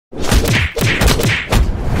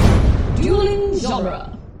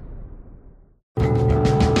genre.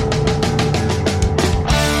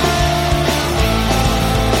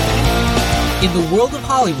 In the world of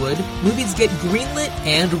Hollywood, movies get greenlit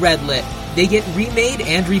and redlit. They get remade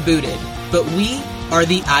and rebooted. But we are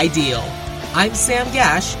the Ideal. I'm Sam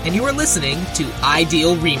Gash, and you are listening to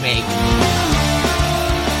Ideal Remake.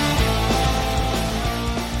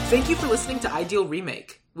 Thank you for listening to Ideal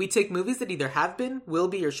Remake. We take movies that either have been, will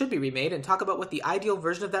be, or should be remade and talk about what the ideal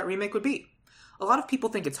version of that remake would be. A lot of people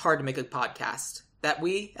think it's hard to make a podcast. That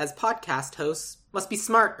we, as podcast hosts, must be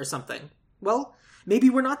smart or something. Well, maybe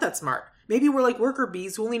we're not that smart. Maybe we're like worker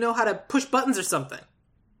bees who only know how to push buttons or something.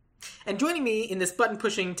 And joining me in this button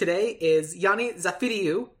pushing today is Yanni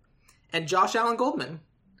Zafiriou and Josh Allen Goldman.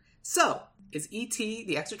 So, is E.T.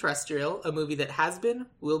 the Extraterrestrial a movie that has been,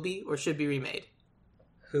 will be, or should be remade?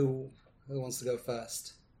 Who wants to go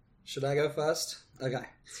first? Should I go first? Okay.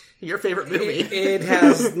 Your favorite movie. It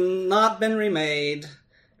has not been remade,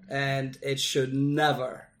 and it should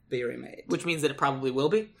never be remade. Which means that it probably will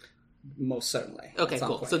be? Most certainly. Okay,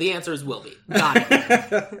 cool. Point. So the answer is will be. Got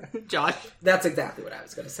it. Josh? That's exactly what I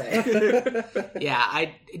was going to say. Yeah,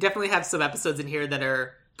 I definitely have some episodes in here that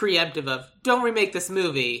are preemptive of, don't remake this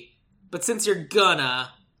movie, but since you're gonna,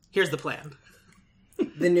 here's the plan.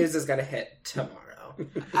 The news is going to hit tomorrow.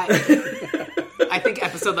 I think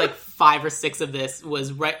episode like 5 or 6 of this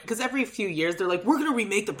was right, because every few years they're like, we're going to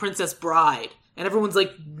remake The Princess Bride. And everyone's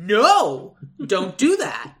like, no, don't do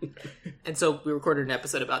that. And so we recorded an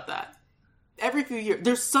episode about that. Every few years,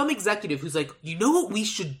 there's some executive who's like, you know what we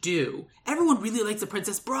should do? Everyone really likes The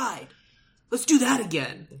Princess Bride. Let's do that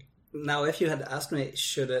again. Now, if you had asked me,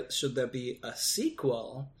 should there be a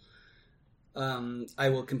sequel, I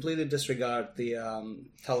will completely disregard the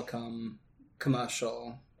telecom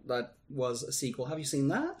commercial that was a sequel. Have you seen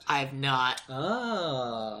that? I have not.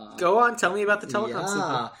 Ah. Go on, tell me about the telecom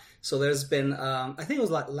sequel. So there's been, I think it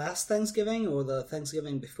was like last Thanksgiving or the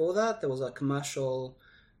Thanksgiving before that, there was a commercial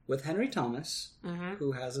with Henry Thomas,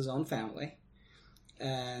 who has his own family.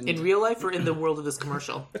 And in real life or in the world of this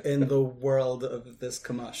commercial? In the world of this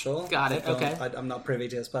commercial. Got it, okay. I'm not privy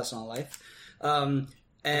to his personal life. And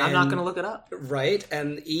I'm not going to look it up. Right,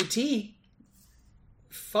 and E.T.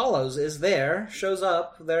 is there, shows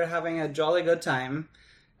up, they're having a jolly good time,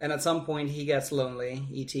 and at some point he gets lonely,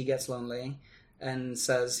 E.T. gets lonely, and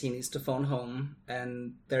says he needs to phone home,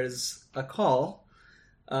 and there's a call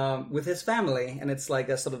with his family, and it's like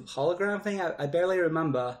a sort of hologram thing. I barely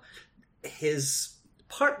remember. His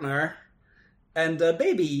partner and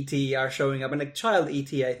baby E.T. are showing up, and a child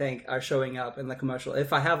E.T., I think, are showing up in the commercial.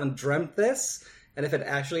 If I haven't dreamt this, and if it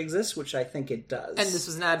actually exists, which I think it does. And this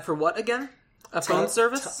was an ad for what again? A phone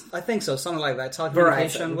service? I think so, something like that.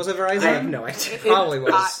 Telecommunication. Was it Verizon? I have no idea. It probably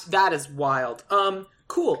was. That is wild.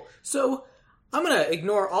 Cool. So, I'm going to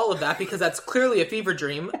ignore all of that because that's clearly a fever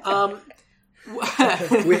dream.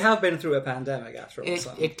 We have been through a pandemic after all.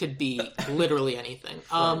 It could be literally anything.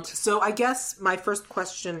 Right. So I guess my first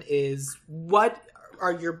question is, what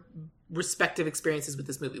are your respective experiences with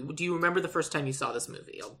this movie? Do you remember the first time you saw this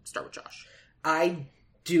movie? I'll start with Josh. I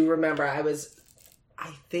do remember. I was,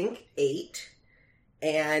 I think, 8,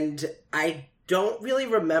 and I don't really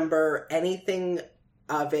remember anything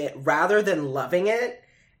of it rather than loving it.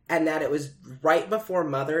 And that it was right before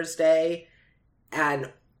Mother's Day.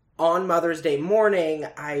 And on Mother's Day morning,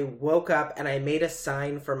 I woke up and I made a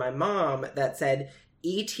sign for my mom that said,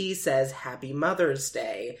 E.T. says Happy Mother's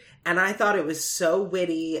Day. And I thought it was so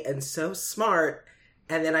witty and so smart.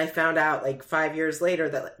 And then I found out like 5 years later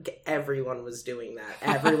that like, everyone was doing that.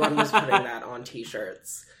 Everyone was putting that on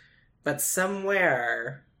t-shirts. But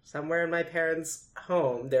somewhere in my parents'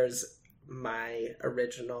 home, there's my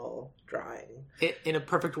original drawing. In a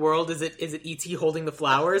perfect world, is it E.T. holding the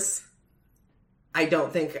flowers? I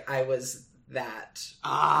don't think I was that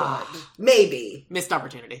good. Maybe. Missed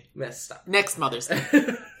opportunity. Missed up. Next Mother's Day.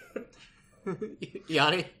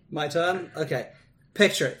 Yanni? My turn? Okay.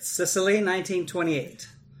 Picture it. Sicily, 1928.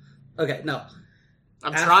 Okay, no.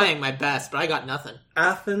 I'm trying my best, but I got nothing.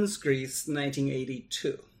 Athens, Greece,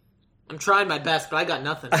 1982. I'm trying my best, but I got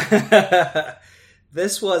nothing. I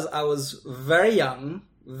was very young,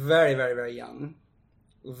 very, very, very young,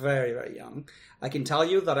 very, very young. I can tell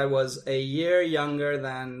you that I was a year younger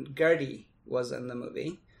than Gertie was in the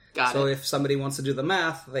movie. Got it. So if somebody wants to do the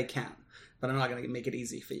math, they can. But I'm not going to make it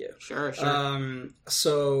easy for you. Sure.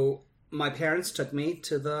 So my parents took me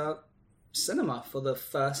to the cinema for the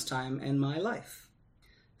first time in my life.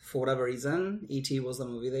 For whatever reason, E.T. was the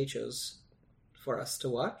movie they chose for us to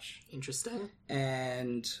watch. Interesting.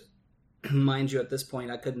 And mind you, at this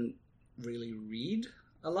point, I couldn't really read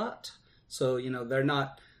a lot. So, they're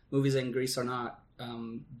not, movies in Greece are not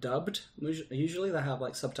dubbed. Usually they have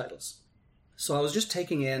like subtitles. So I was just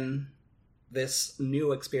taking in this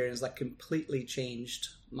new experience that completely changed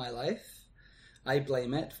my life. I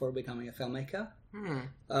blame it for becoming a filmmaker.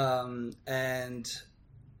 And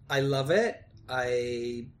I love it.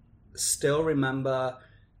 I still remember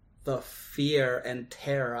the fear and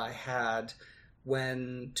terror I had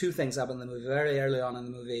when two things happen in the movie. Very early on in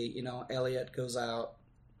the movie, Elliot goes out,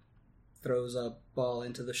 throws a ball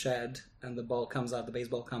into the shed, and the ball comes out, the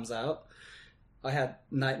baseball comes out. I had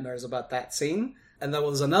nightmares about that scene. And there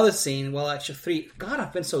was another scene, well, actually three. God,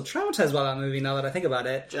 I've been so traumatized by that movie now that I think about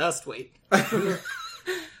it. Just wait.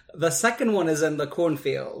 The second one is in the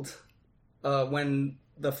cornfield, when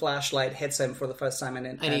the flashlight hits him for the first time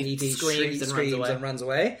and E.T. screams and runs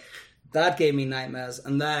away. That gave me nightmares.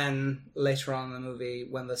 And then later on in the movie,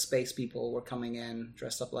 when the space people were coming in,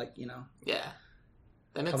 dressed up like, Yeah.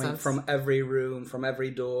 That makes coming sense. from every room, from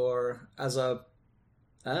every door,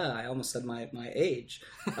 I almost said my age.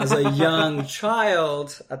 As a young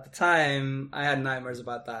child at the time, I had nightmares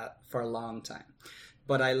about that for a long time.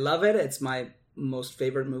 But I love it. It's my most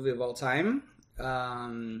favorite movie of all time.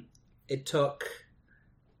 It took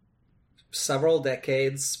several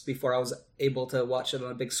decades before I was able to watch it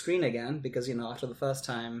on a big screen again, because, after the first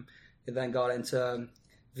time, it then got into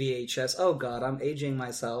VHS. Oh God, I'm aging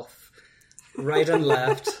myself right and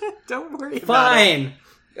left. Don't worry about it. Fine.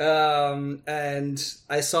 And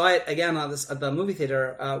I saw it again at the movie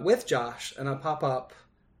theater with Josh in a pop-up,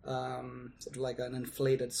 sort of like an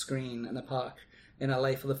inflated screen in a park in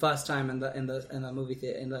LA for the first time in the movie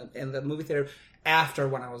theater in the movie theater after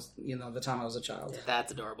when I was the time I was a child.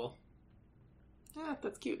 That's adorable. Yeah,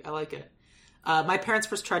 that's cute. I like it. My parents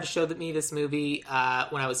first tried to show me this movie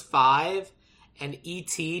when I was 5, and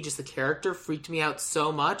E.T., just the character, freaked me out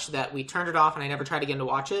so much that we turned it off and I never tried again to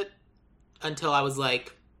watch it until I was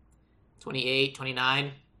like 28,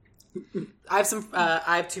 29. I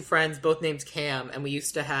have two friends, both named Cam, and we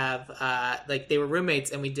used to have, they were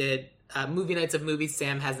roommates, and we did movie nights of movies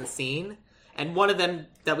Sam hasn't seen. And one of them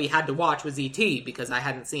that we had to watch was E.T. because I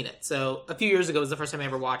hadn't seen it. So a few years ago was the first time I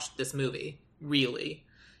ever watched this movie, really.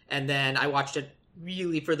 And then I watched it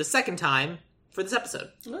really for the second time for this episode.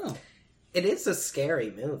 Oh. It is a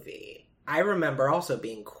scary movie. I remember also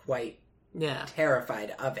being quite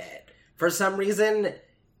terrified of it. For some reason,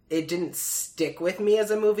 it didn't stick with me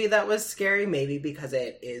as a movie that was scary, maybe because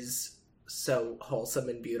it is so wholesome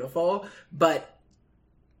and beautiful. But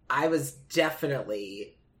I was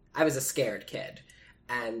a scared kid.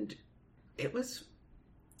 And it was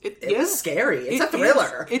scary. It's a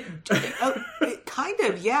thriller. It kind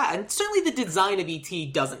of, yeah. And certainly the design of E.T.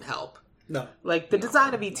 doesn't help. No. The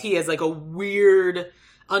design of E.T. as a weird,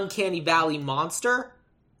 uncanny valley monster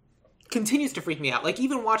continues to freak me out.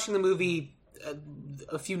 Even watching the movie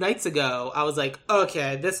a few nights ago, I was like,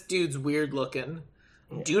 okay, this dude's weird looking.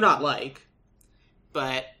 Do not like.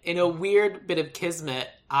 But in a weird bit of kismet,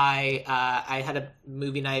 I had a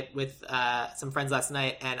movie night with some friends last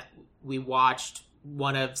night, and we watched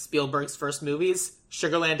one of Spielberg's first movies,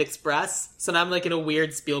 Sugarland Express. So now I'm in a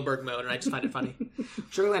weird Spielberg mode, and I just find it funny.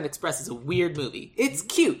 Sugarland Express is a weird movie. It's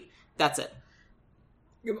cute. That's it.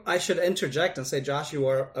 I should interject and say, Josh, you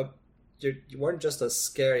weren't just a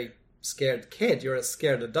scared kid. You're a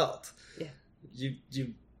scared adult. Yeah.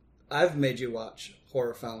 I've made you watch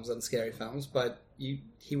horror films and scary films, but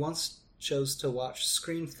he once chose to watch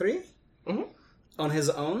Scream 3 on his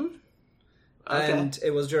own. Okay. And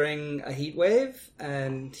it was during a heat wave,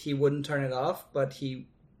 and he wouldn't turn it off, but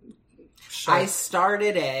I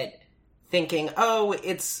started it thinking,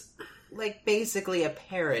 it's basically a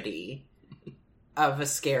parody of a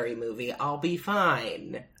scary movie. I'll be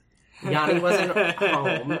fine. Yanni wasn't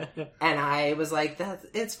home, and I was like,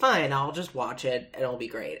 it's fine. I'll just watch it, and it'll be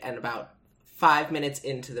great. And about 5 minutes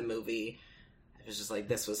into the movie, I was just like,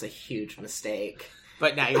 this was a huge mistake.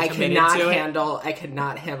 But now you're committed to it. I could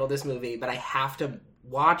not handle this movie, but I have to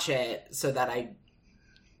watch it so that I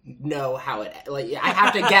know how it... I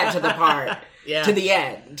have to get to the part, to the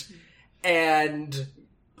end. And...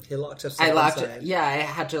 He locked himself inside. Yeah, I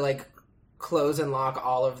had to, close and lock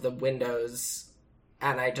all of the windows,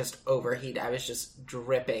 and I just overheat. I was just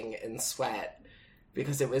dripping in sweat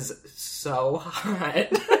because it was so hot.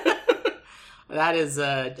 That is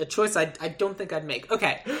a choice I don't think I'd make.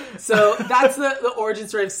 Okay, so that's the origin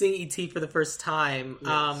story of seeing E.T. for the first time.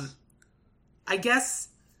 Yes. I guess,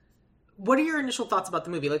 what are your initial thoughts about the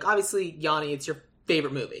movie? Obviously, Yanni, it's your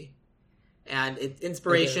favorite movie. And it's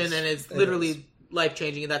inspiration, and it's literally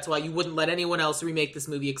life-changing, and that's why you wouldn't let anyone else remake this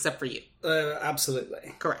movie except for you.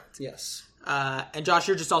 Absolutely. Correct. Yes. And Josh,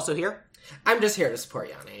 you're just also here? I'm just here to support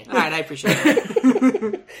Yanni. All right, I appreciate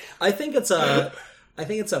it. I think it's I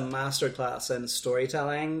think it's a masterclass in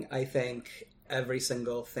storytelling. I think every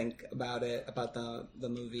single thing about the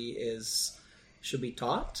movie should be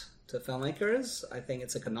taught to filmmakers. I think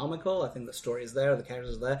it's economical. I think the story is there, the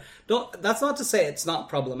characters are there. That's not to say it's not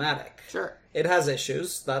problematic. Sure. It has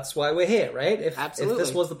issues. That's why we're here, right? If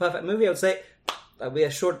this was the perfect movie, I would say that'd be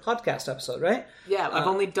a short podcast episode, right? Yeah, I've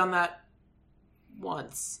only done that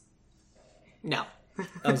once. No.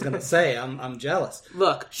 I was going to say, I'm jealous.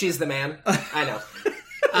 Look. She's the man. I know.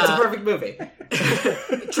 It's a perfect movie.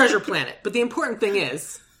 Treasure Planet. But the important thing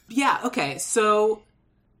is, so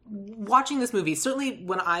watching this movie, certainly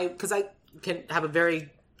because I can have a very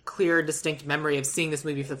clear, distinct memory of seeing this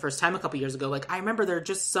movie for the first time a couple years ago. Like, I remember there are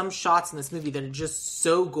just some shots in this movie that are just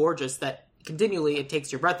so gorgeous that continually it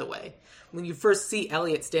takes your breath away. When you first see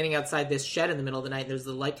Elliot standing outside this shed in the middle of the night and there's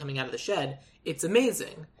the light coming out of the shed, it's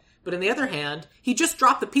amazing. But on the other hand, he just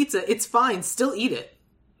dropped the pizza. It's fine. Still eat it.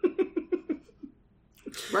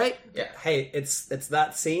 Right? Yeah. Hey, it's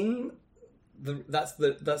that scene. That's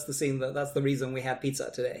the scene. That's the reason we had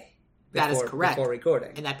pizza today. That is correct. Before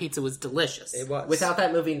recording. And that pizza was delicious. It was. Without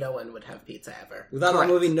that movie, no one would have pizza ever. Without Correct.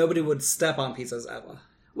 that movie, nobody would step on pizzas ever.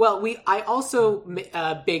 Well, I also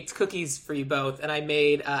baked cookies for you both, and I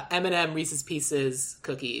made M&M Reese's Pieces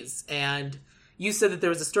cookies. And you said that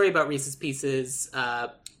there was a story about Reese's Pieces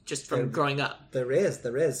just from growing up. There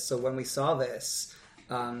is. So when we saw this,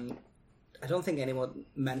 I don't think anyone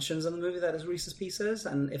mentions in the movie that it's Reese's Pieces.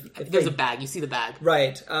 And if There's a bag. You see the bag.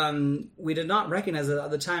 Right. We did not recognize it at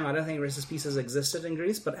the time. I don't think Reese's Pieces existed in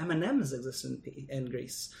Greece, but M&M's existed in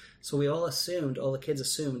Greece. So we all the kids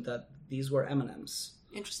assumed that these were M&M's.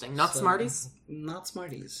 Interesting. Not Smarties? Not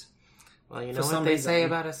Smarties. Well, you know what they say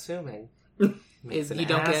about assuming. Is you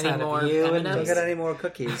don't get any more Don't M&Ms? get any more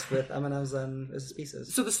cookies with M&M's and Reese's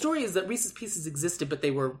Pieces. So the story is that Reese's Pieces existed, but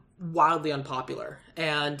they were wildly unpopular.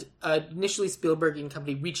 And initially Spielberg and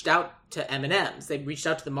company reached out to M&M's. They reached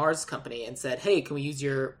out to the Mars company and said, hey, can we use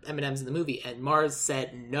your M&M's in the movie? And Mars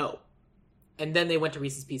said no. And then they went to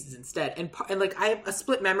Reese's Pieces instead. And like, I have a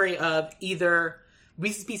split memory of either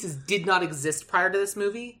Reese's Pieces did not exist prior to this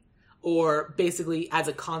movie, or basically as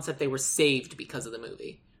a concept they were saved because of the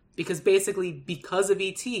movie. Because basically, because of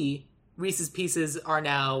E.T., Reese's Pieces are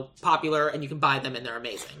now popular and you can buy them and they're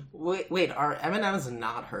amazing. Wait, are M&M's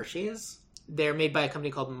not Hershey's? They're made by a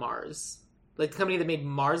company called Mars. Like the company that made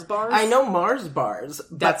Mars bars? I know Mars bars.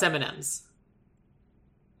 That's M&M's.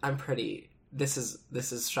 This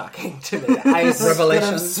is shocking to me. I could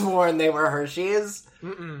have sworn they were Hershey's.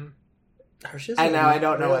 Mm-mm. Hershey's and now I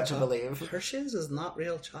don't know what to believe. Hershey's is not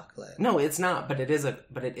real chocolate. No, it's not, but it is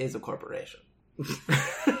a corporation.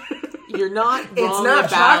 You're not wrong. It's not about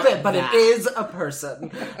chocolate, but that. it is a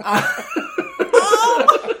person.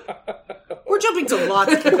 We're jumping to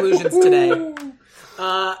lots of conclusions today.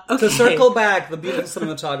 Okay. To circle back, the beautiful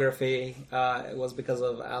cinematography it was because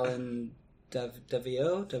of Alan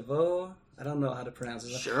Deveau. I don't know how to pronounce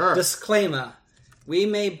it. Sure. Disclaimer: we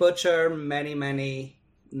may butcher many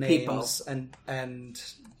names and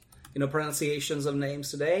pronunciations of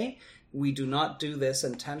names today. We do not do this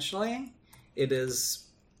intentionally. It is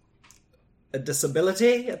a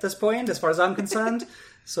disability at this point, as far as I'm concerned.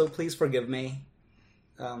 So please forgive me.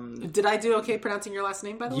 Did I do okay pronouncing your last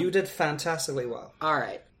name, by the way? You did fantastically well. All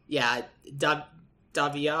right. Yeah.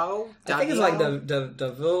 Daviau? I think it's like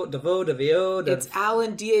Davio. It's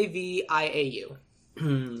Alan, Daviau.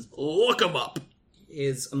 Look him up.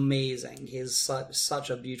 Is amazing. He's such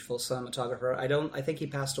a beautiful cinematographer. I think he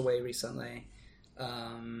passed away recently.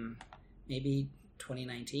 Maybe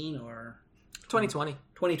 2019 or 2020.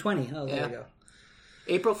 2020. Oh, there we go.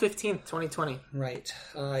 April 15th, 2020. Right.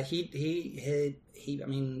 He I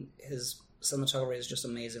mean, his cinematography is just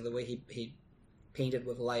amazing. The way he painted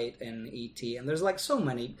with light in E.T. And there's like so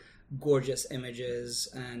many gorgeous images,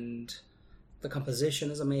 and the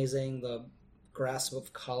composition is amazing. The grasp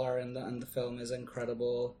of color in the film is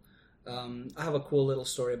incredible. I have a cool little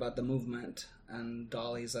story about the movement and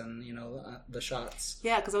dollies and the shots.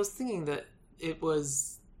 Yeah, because I was thinking that it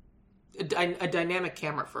was a dynamic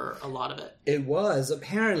camera for a lot of it. It was,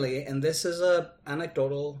 apparently, and this is a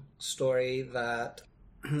anecdotal story that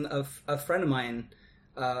a friend of mine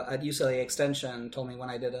at UCLA Extension told me when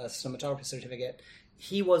I did a cinematography certificate.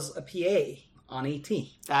 He was a PA on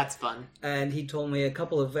E.T. That's fun. And he told me a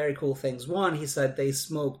couple of very cool things. One, he said they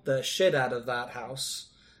smoked the shit out of that house,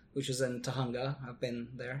 which is in Tahunga. I've been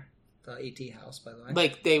there. The E.T. house, by the way.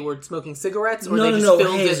 Like they were smoking cigarettes, or no, they just no,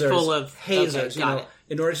 filled hazers. it full of hazers. Okay, got it.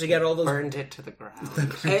 In order to get all those, Burned it to the ground.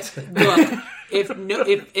 Look, if an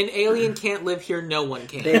alien can't live here, no one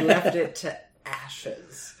can. They left it to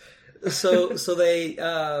ashes. So they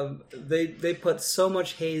put so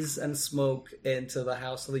much haze and smoke into the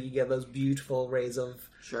house so that you get those beautiful rays of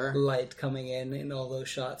Sure. light coming in all those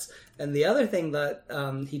shots. And the other thing that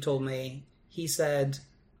he told me, he said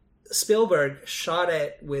Spielberg shot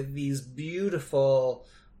it with these beautiful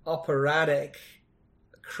operatic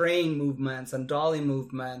crane movements and dolly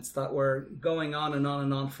movements that were going on and on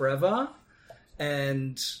and on forever.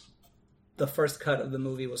 And the first cut of the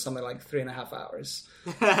movie was something like 3.5 hours.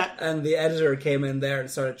 And the editor came in there and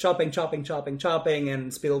started chopping,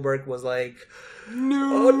 and Spielberg was like,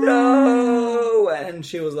 "No, oh no!" And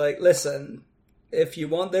she was like, "Listen, if you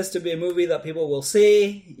want this to be a movie that people will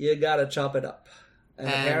see, you gotta chop it up." And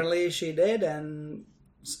apparently she did, and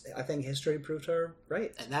I think history proved her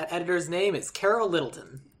right. And that editor's name is Carol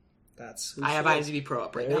Littleton. That's who I have she is. IMDb Pro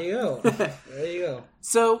up right There now. you go. There you go.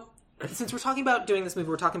 So, since we're talking about doing this movie,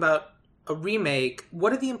 we're talking about a remake.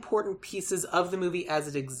 What are the important pieces of the movie as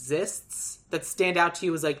it exists that stand out to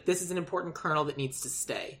you as like, this is an important kernel that needs to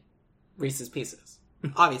stay? Reese's Pieces.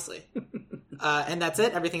 Obviously. And that's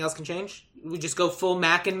it? Everything else can change? We just go full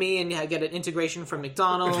Mac and Me and get an integration from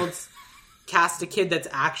McDonald's, cast a kid that's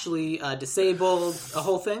actually disabled, a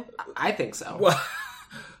whole thing? I think so. Well,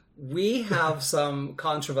 we have some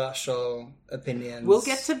controversial opinions. We'll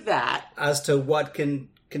get to that. As to what can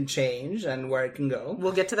change and where it can go.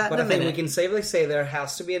 We'll get to that but in a I think minute. we can safely say there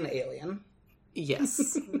has to be an alien.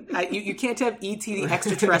 Yes. You can't have E.T. the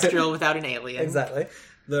extraterrestrial without an alien. Exactly.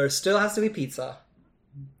 There still has to be pizza.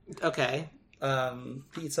 Okay.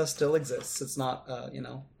 Pizza still exists. It's not,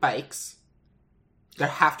 Bikes. There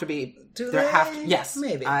have to be. Do there they? have to. Yes,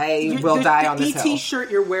 Maybe. I will die on this The E.T. hill. shirt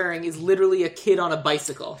you're wearing is literally a kid on a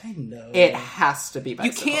bicycle. I know. It has to be You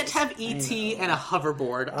bicycles. can't have E.T. and a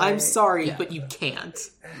hoverboard. I'm sorry, but you can't.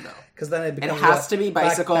 Because then it becomes has to be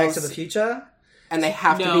bicycles. Back to the Future. And they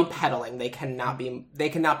have No. to be pedaling. They cannot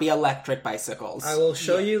be electric bicycles. I will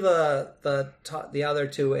show you the other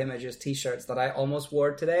two images, T-shirts that I almost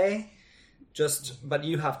wore today. But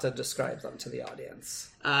you have to describe them to the audience.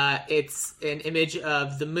 It's an image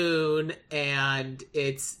of the moon, and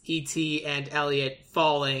it's E.T. and Elliot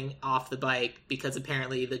falling off the bike because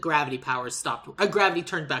apparently the gravity powers stopped. Gravity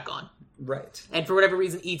turned back on. Right. And for whatever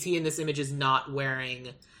reason, E.T. in this image is not wearing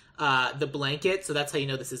the blanket, so that's how you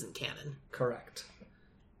know this isn't canon. Correct.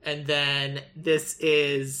 And then this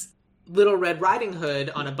is Little Red Riding Hood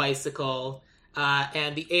on a bicycle,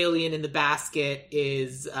 and the alien in the basket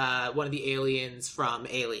is one of the aliens from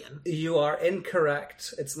Alien. You are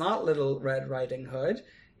incorrect. It's not Little Red Riding Hood.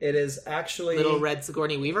 It is actually Little Red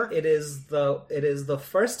Sigourney Weaver? It is the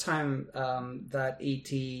first time that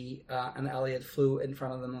E.T. And Elliot flew in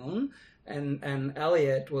front of the moon, and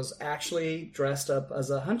Elliot was actually dressed up as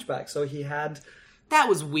a hunchback. So he had. That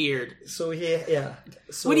was weird. So yeah.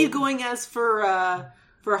 So, What are you going as for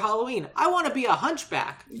Halloween? I want to be a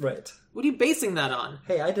hunchback. Right. What are you basing that on?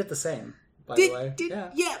 Hey, I did the same. By the way.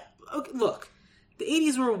 Yeah. Okay, look, the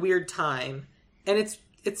 80s were a weird time, and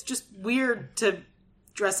it's just weird to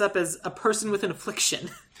dress up as a person with an affliction.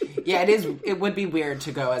 Yeah, it is. It would be weird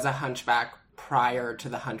to go as a hunchback prior to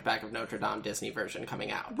the Hunchback of Notre Dame Disney version coming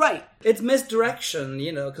out. Right. It's misdirection,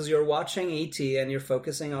 because you're watching E.T. and you're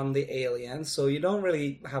focusing on the alien, so you don't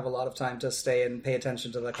really have a lot of time to stay and pay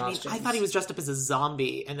attention to the costumes. I thought he was dressed up as a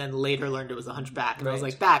zombie, and then later learned it was a hunchback, and I was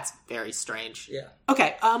Right. like, that's very strange. Yeah.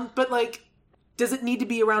 Okay, but like, does it need to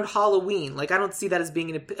be around Halloween? Like, I don't see that as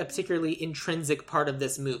being a particularly intrinsic part of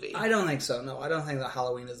this movie. I don't think so. No, I don't think that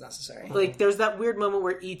Halloween is necessary. Like, there's that weird moment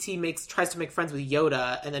where E.T. tries to make friends with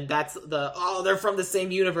Yoda, and then that's they're from the same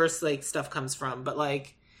universe, like, stuff comes from. But,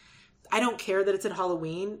 like, I don't care that it's at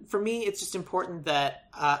Halloween. For me, it's just important that,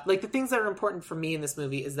 the things that are important for me in this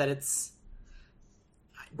movie is that it's,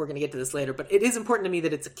 we're going to get to this later, but it is important to me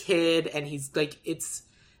that it's a kid, and he's, like, it's,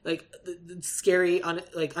 like, the scary,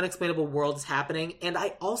 unexplainable world is happening. And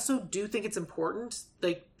I also do think it's important,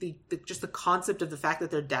 like, just the concept of the fact that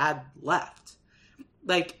their dad left.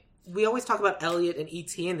 Like, we always talk about Elliot and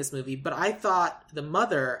E.T. in this movie, but I thought the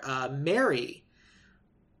mother, Mary,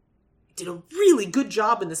 did a really good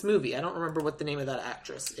job in this movie. I don't remember what the name of that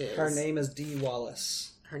actress is. Her name is Dee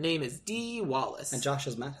Wallace. Her name is Dee Wallace. And Josh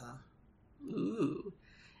has met her. Ooh.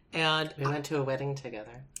 And We went to a wedding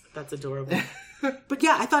together. that's adorable. But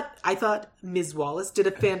yeah, I thought Ms. Wallace did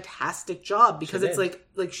a fantastic job because She it's did.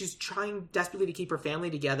 like she's trying desperately to keep her family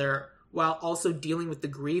together while also dealing with the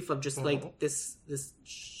grief of just like this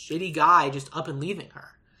shitty guy just up and leaving her.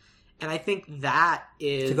 And I think that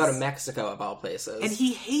is To go to Mexico, of all places. and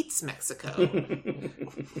he hates Mexico.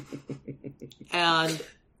 And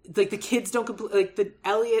like the kids don't like the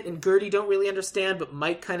Elliot and Gertie don't really understand, but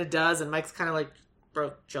Mike kind of does, and Mike's kind of like,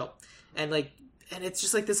 bro, chill. And like And it's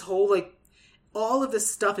just like this whole, like, all of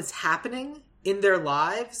this stuff is happening in their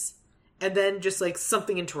lives, and then just, like,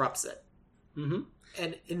 something interrupts it. Mm-hmm.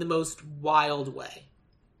 And in the most wild way.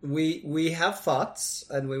 We have thoughts,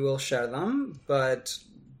 and we will share them, but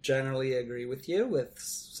generally agree with you with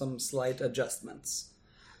some slight adjustments.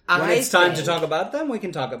 When it's time to talk about them, we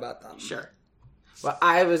can talk about them. Sure. Well,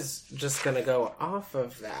 I was just going to go off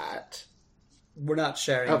of that. We're not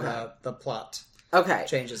sharing the plot Okay.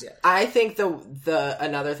 changes yet. I think the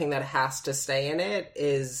another thing that has to stay in it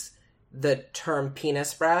is the term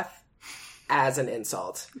penis breath as an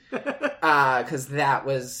insult. Because that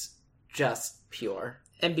was just pure.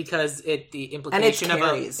 And because the implication and it of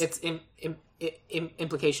carries.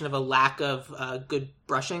 implication of a lack of good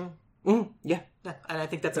brushing. Yeah. Yeah, and I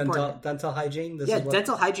think that's important. Dental hygiene.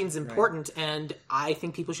 Dental hygiene is important, and I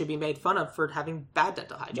think people should be made fun of for having bad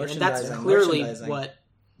dental hygiene. And that's Merchandising. clearly what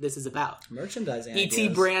this is about. Merchandising. ET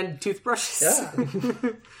ideas. brand toothbrushes. Yeah.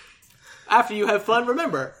 After you have fun,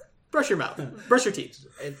 remember, brush your mouth, brush your teeth.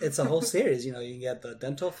 It's a whole series. You know, you can get the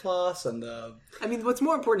dental floss and the. I mean, what's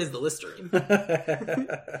more important is the Listerine.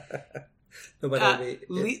 Nobody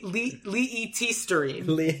Lee E.T.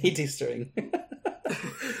 Sterine. Lee stirring.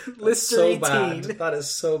 Listerine so bad. teen. That is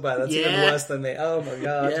so bad. That's even worse than me. Oh my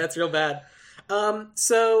god. Yeah, it's real bad.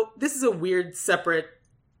 So this is a weird separate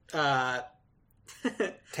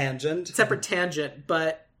Tangent. tangent,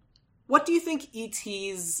 but what do you think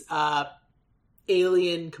E.T.'s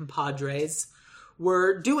alien compadres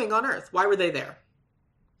were doing on Earth? Why were they there?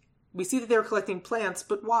 We see that they were collecting plants,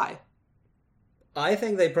 but why? I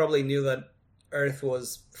think they probably knew that Earth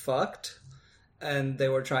was fucked, and they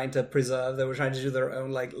were trying to preserve. They were trying to do their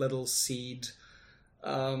own like little seed.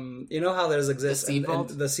 You know how there's The seed vault?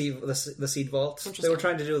 the seed vault. They were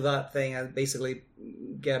trying to do that thing and basically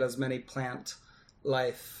get as many plant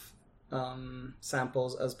life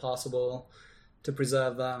samples as possible to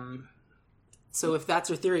preserve them. So if that's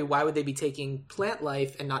your theory, why would they be taking plant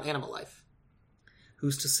life and not animal life?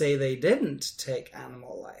 Who's to say they didn't take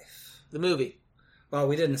animal life? The movie. Well,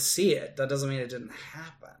 we didn't see it. That doesn't mean it didn't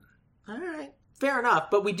happen. All right. Fair enough,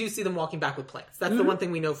 but we do see them walking back with plants. That's the one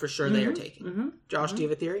thing we know for sure they are taking. Josh, do you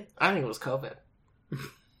have a theory? I think it was COVID.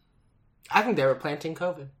 I think they were planting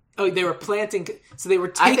COVID. Oh, they were planting... So they were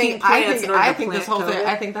taking plants in order to plant this whole thing, COVID?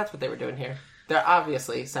 I think that's what they were doing here. They're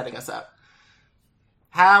obviously setting us up.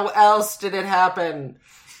 How else did it happen?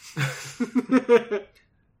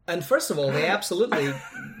 And first of all, they absolutely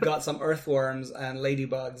got some earthworms and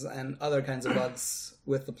ladybugs and other kinds of bugs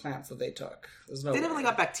with the plants that they took. There's no They way. definitely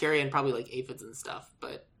got bacteria and probably, like, aphids and stuff.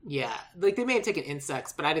 But, yeah. Like, they may have taken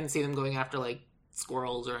insects, but I didn't see them going after, like,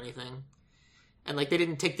 squirrels or anything. And, like, they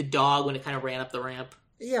didn't take the dog when it kind of ran up the ramp.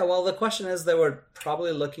 Yeah, well, the question is they were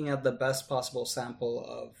probably looking at the best possible sample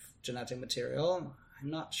of genetic material. I'm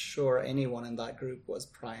not sure anyone in that group was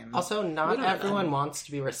primed. Also, not everyone wants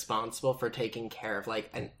to be responsible for taking care of, like,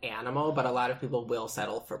 an animal, but a lot of people will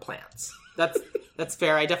settle for plants. That's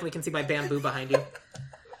fair. I definitely can see my bamboo behind you.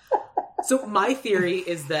 So my theory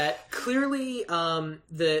is that clearly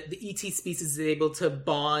the ET species is able to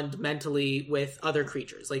bond mentally with other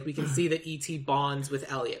creatures. Like, we can see that ET bonds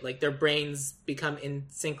with Elliot. Like, their brains become in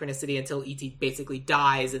synchronicity until ET basically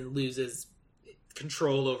dies and loses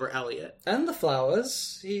control over Elliot. And the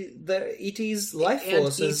flowers. E.T.'s life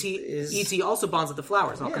force is... ET also bonds with the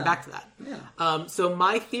flowers. I'll come back to that. Yeah. So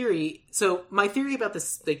my theory about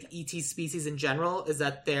this, like, ET species in general is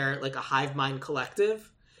that they're like a hive mind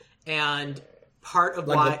collective. And part of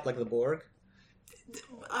why... Like the Borg?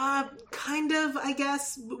 Kind of, I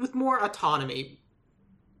guess, with more autonomy.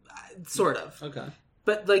 Sort of. Okay.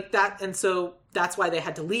 But, like, that... And so that's why they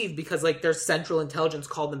had to leave, because, like, their central intelligence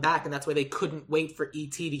called them back, and that's why they couldn't wait for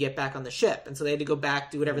E.T. to get back on the ship. And so they had to go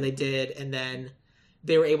back, do whatever they did, and then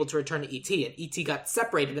they were able to return to E.T. And E.T. got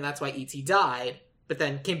separated, and that's why E.T. died, but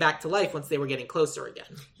then came back to life once they were getting closer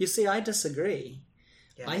again. You see, I disagree.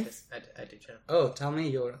 Yeah, I do too. Oh, tell me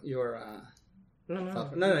your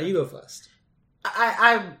No, you go first.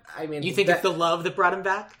 I mean... You think it's the love that brought him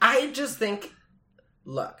back? I just think...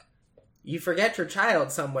 Look, you forget your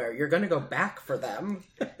child somewhere, you're going to go back for them.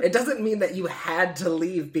 It doesn't mean that you had to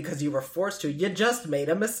leave because you were forced to. You just made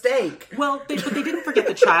a mistake. Well, but they didn't forget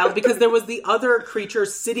the child, because there was the other creature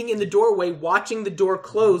sitting in the doorway, watching the door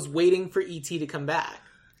close, waiting for E.T. to come back.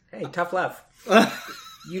 Hey, tough love.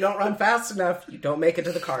 You don't run fast enough, you don't make it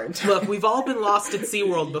to the car in time. Look, we've all been lost at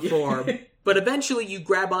SeaWorld before, but eventually you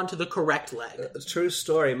grab onto the correct leg. True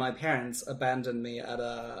story. My parents abandoned me at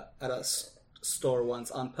a store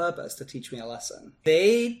once on purpose to teach me a lesson.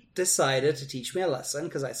 They decided to teach me a lesson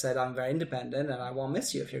because I said I'm very independent and I won't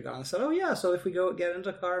miss you if you're gone. I said, oh yeah, so if we go get into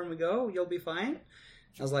a car and we go, you'll be fine.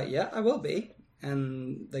 I was like, yeah, I will be.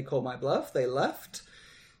 and they called my bluff. They left.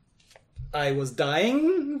 I was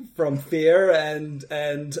dying from fear and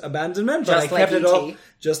abandonment, but Just I kept like it all E.T..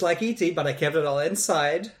 just like E.T., but I kept it all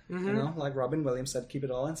inside. You know, like Robin Williams said, keep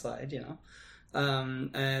it all inside. You know,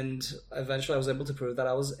 and eventually I was able to prove that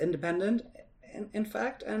I was independent. In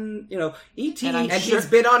fact, and you know, E.T. And I'm And sure- he's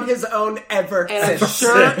been on his own ever And since.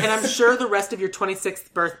 I'm sure the rest of your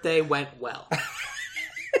 26th birthday went well.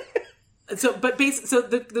 So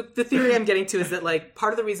the theory I'm getting to is that like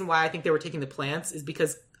part of the reason why I think they were taking the plants is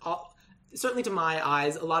because certainly to my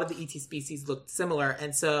eyes, a lot of the ET species looked similar,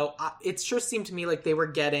 and so it sure seemed to me like they were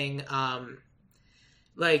getting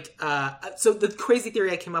so the crazy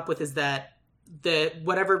theory I came up with is that the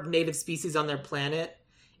whatever native species on their planet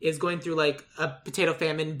is going through like a potato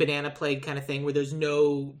famine, banana plague kind of thing where there's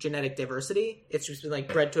no genetic diversity. It's just been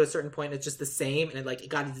like bred to a certain point. It's just the same, and it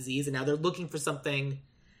got a disease, and now they're looking for something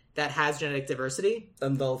that has genetic diversity.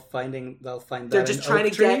 And they'll find that They're just in trying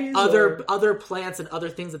oak to get trees, other plants and other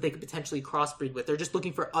things that they could potentially crossbreed with. They're just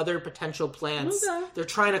looking for other potential plants. Okay. They're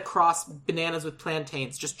trying to cross bananas with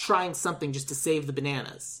plantains, just trying something just to save the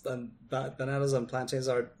bananas. and bananas and plantains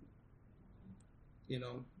are, you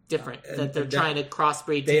know, Different. and that they're they- trying to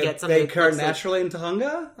crossbreed to they get something they that occur looks like- naturally in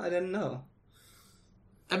Tonga. I didn't know.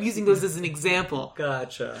 I'm using those as an example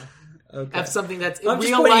Gotcha. Okay. of something that's in I'm just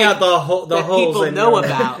real pointing life out the holes people in know your,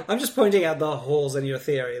 about. I'm just pointing out the holes in your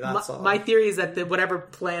theory. That's all. My theory is that whatever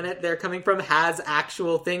planet they're coming from has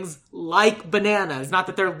actual things like bananas. Not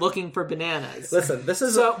that they're looking for bananas. Listen, this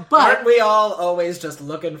is So, Aren't but we all always just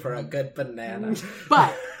looking for a good banana?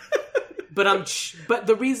 but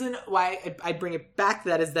the reason why I bring it back to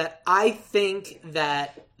that is that I think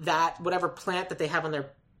that whatever plant that they have on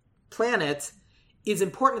their planet is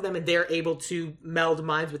important to them, and they're able to meld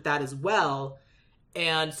minds with that as well.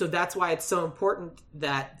 And so that's why it's so important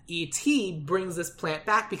that E.T. brings this plant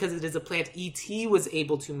back, because it is a plant E.T. was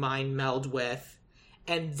able to mind meld with.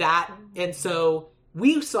 And so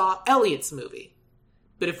we saw Elliot's movie.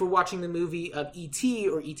 But if we're watching the movie of E.T.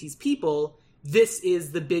 or E.T.'s people, this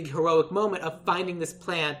is the big heroic moment of finding this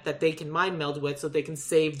plant that they can mind meld with so they can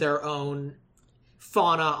save their own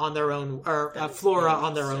fauna on their own, or flora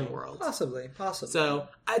on their own world. possibly. So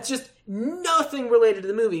it's just nothing related to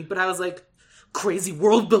the movie, but I was like, crazy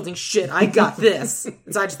world building shit, I got this.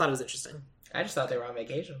 So I just thought it was interesting. I just thought they were on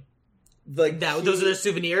vacation. Those are their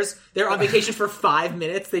souvenirs. They're on vacation for 5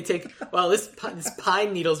 minutes. They take, well, this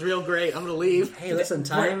pine needle's real great. I'm gonna leave. Hey, listen,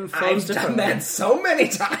 time I've flows done differently. that so many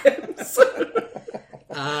times.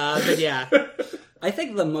 But yeah, I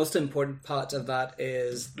think the most important part of that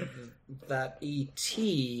is that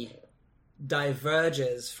E.T.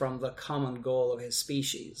 diverges from the common goal of his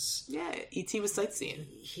species. yeah. E.T. was sightseeing.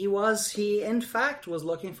 He in fact was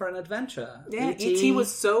looking for an adventure. Yeah, E.T.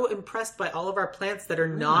 was so impressed by all of our plants that are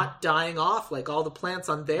not dying off like all the plants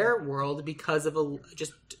on their world because of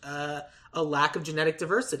a lack of genetic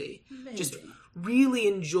diversity. Just really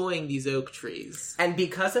enjoying these oak trees. And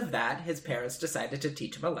because of that, his parents decided to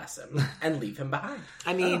teach him a lesson and leave him behind.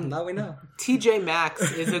 I mean, now we know. TJ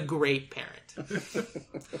Maxx is a great parent.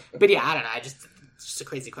 But yeah, I don't know. It's just a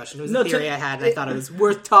crazy question. It was a theory I had, and I thought it was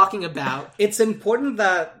worth talking about. It's important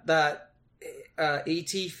that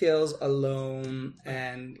E.T. feels alone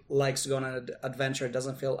and likes to go on an adventure,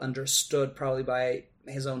 doesn't feel understood probably by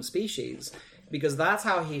his own species, because that's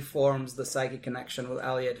how he forms the psychic connection with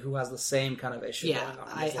Elliot, who has the same kind of issue Yeah, going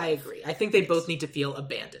on in his I life. agree. I think they both need to feel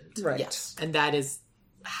abandoned. Right. Yes. And that is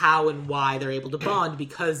how and why they're able to bond,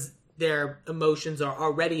 because their emotions are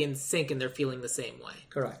already in sync and they're feeling the same way.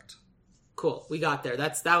 Correct. Cool. We got there.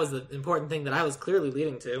 That was the important thing that I was clearly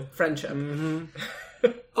leading to. Friendship.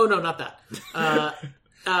 Oh, no, not that.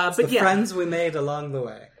 But The yeah, friends we made along the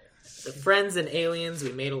way. the friends and aliens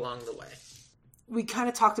we made along the way. We kind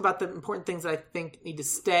of talked about the important things that I think need to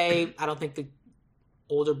stay. I don't think the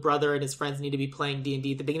older brother and his friends need to be playing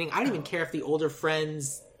D&D at the beginning. I don't even care if the older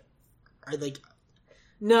friends are like...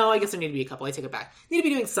 No, I guess there need to be a couple. I take it back. Need to be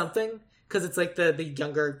doing something, because it's like the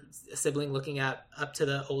younger sibling looking up to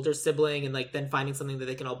the older sibling and like then finding something that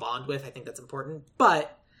they can all bond with. I think that's important.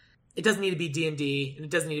 But it doesn't need to be D&D, and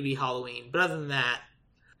it doesn't need to be Halloween. But other than that,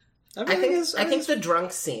 I think the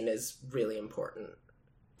drunk scene is really important.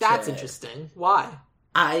 that's Shit. interesting. Why?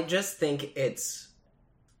 I just think it's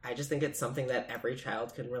something that every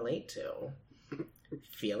child can relate to.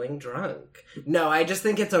 Feeling drunk. No, I just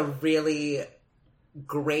think it's a really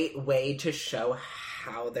great way to show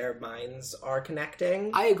how their minds are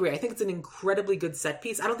connecting. I agree. I think it's an incredibly good set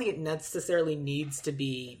piece. I don't think it necessarily needs to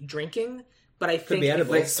be drinking, but I think be if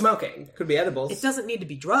edible. Like smoking. Could be edibles. it doesn't need to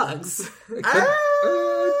be drugs. Does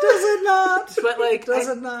it not? But like Does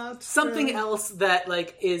it not? something else that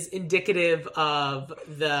like is indicative of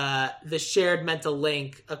the shared mental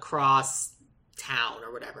link across town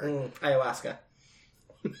or whatever. Ayahuasca.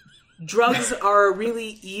 Drugs are a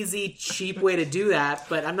really easy, cheap way to do that,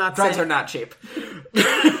 but I'm not Drugs saying... are not cheap.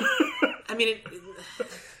 I mean,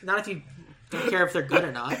 not if you don't care if they're good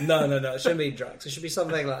or not. No. It shouldn't be drugs. It should be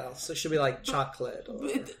something else. It should be like chocolate. Or...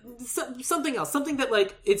 Something else. Something that,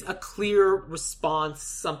 like, it's a clear response,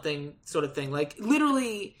 something sort of thing. Like,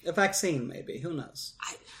 literally... A vaccine, maybe. Who knows?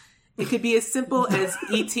 It could be as simple as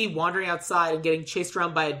E.T. wandering outside and getting chased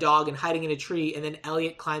around by a dog and hiding in a tree, and then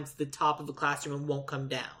Elliot climbs to the top of the classroom and won't come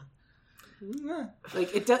down. Yeah.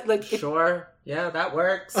 Like it does. Like Sure. Yeah, that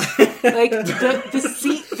works. like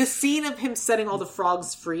the scene of him setting all the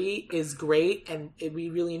frogs free is great, and we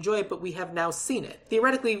really enjoy it. But we have now seen it.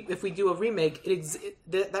 Theoretically, if we do a remake,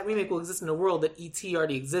 that remake will exist in a world that E.T.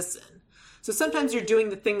 already exists in. So sometimes you're doing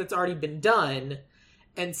the thing that's already been done,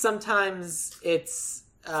 and sometimes it's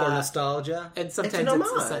For nostalgia. and sometimes It's an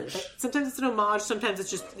homage. sometimes it's an homage. Sometimes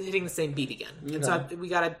it's just hitting the same beat again. And so we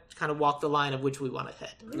got to kind of walk the line of which we want to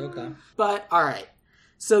hit. Okay. But, all right.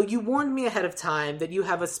 So you warned me ahead of time that you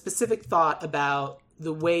have a specific thought about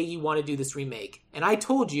the way you want to do this remake. And I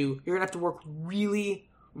told you you're going to have to work really,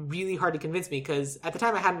 really hard to convince me, because at the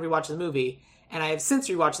time I hadn't rewatched the movie, and I have since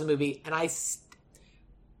rewatched the movie, and I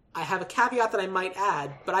have a caveat that I might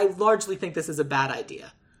add, but I largely think this is a bad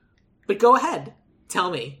idea. But go ahead.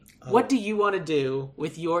 Tell me. What do you want to do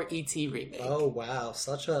with your E.T. remake? Oh wow,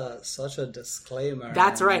 such a disclaimer.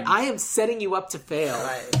 That's right. I am setting you up to fail.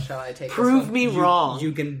 Shall I take Prove this one? me wrong.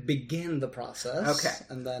 You can begin the process. Okay.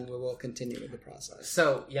 And then we will continue with the process.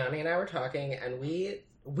 So Yanni and I were talking, and we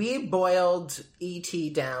boiled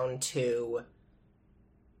E.T. down to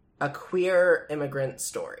a queer immigrant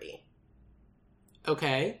story.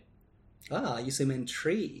 Okay. You seem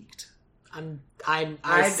intrigued.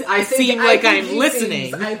 I seem like I'm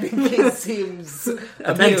listening. I think he seems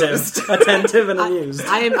Attentive and amused.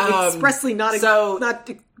 I am expressly not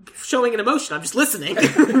showing an emotion. I'm just listening.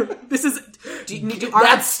 This is.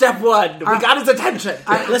 That's step one. We got his attention.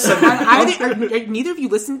 Listen, Are neither of you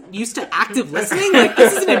used to active listening? Like,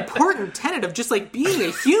 this is an important tenet of just like being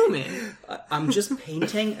a human. I'm just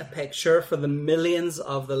painting a picture for the millions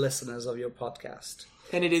of the listeners of your podcast.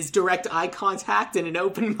 And it is direct eye contact and an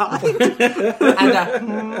open mind.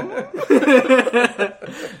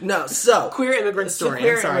 No, so Queer immigrant story.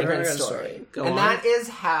 Queer I'm sorry. immigrant story. Go and on. that is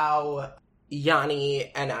how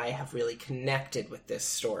Yanni and I have really connected with this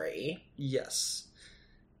story. Yes.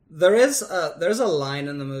 There's a line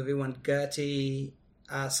in the movie when Gertie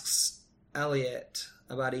asks Elliot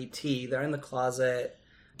about E.T. They're in the closet.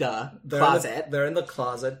 Duh. They're in the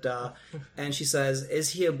closet, duh. And she says, "Is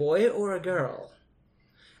he a boy or a girl?"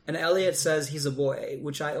 And Elliot says he's a boy,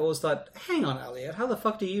 which I always thought, hang on, Elliot, how the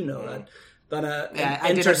fuck do you know that? But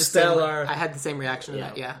interstellar... I had the same reaction to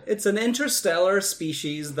that, yeah. It's an interstellar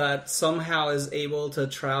species that somehow is able to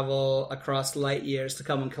travel across light years to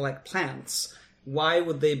come and collect plants. Why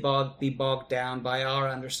would they be bogged down by our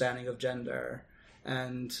understanding of gender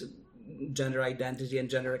and gender identity and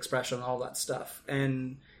gender expression and all that stuff?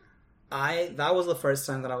 And that was the first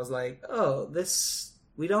time that I was like, oh,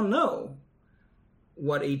 we don't know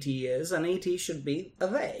what E.T. is, and E.T. should be a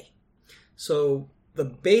they. So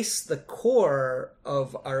the core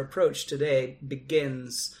of our approach today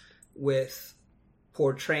begins with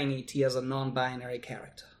portraying E.T. as a non-binary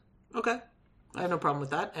character. Okay. I have no problem with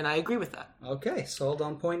that, and I agree with that. Okay, sold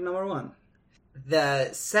on point number one.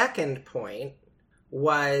 The second point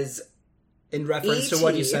was in reference to E.T.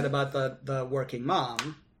 what you said about the working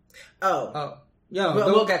mom. Yeah,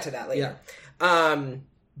 we'll get to that later. Yeah.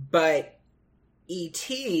 But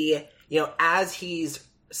E.T., as he's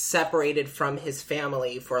separated from his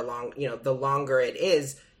family for the longer it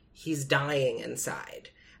is, he's dying inside.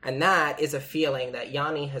 And that is a feeling that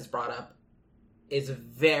Yanni has brought up is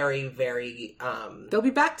very, very... They'll be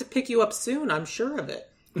back to pick you up soon, I'm sure of it.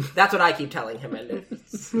 That's what I keep telling him.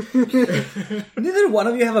 Neither one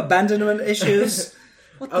of you have abandonment issues.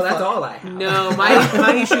 That's all I have. No,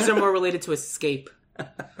 my issues are more related to escape.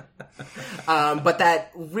 But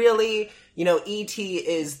that really, E.T.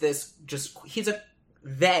 is this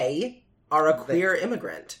they are a queer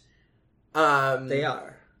immigrant. They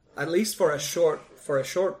are. At least for a short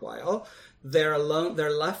while. They're alone.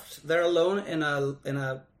 They're alone in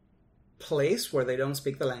a place where they don't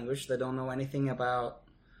speak the language. They don't know anything about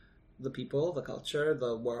the people, the culture,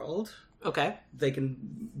 the world.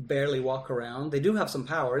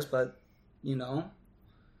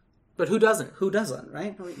 But who doesn't? Who doesn't,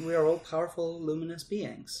 right? We are all powerful, luminous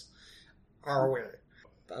beings. Are we?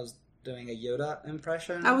 I was doing a Yoda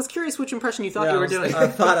impression. I was curious which impression you thought you were doing. I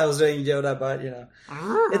thought I was doing Yoda, but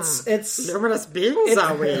it's luminous beings,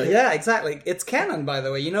 are we? Yeah, exactly. It's canon, by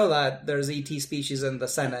the way. You know that there's ET species in the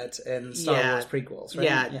Senate in Star Wars prequels, right?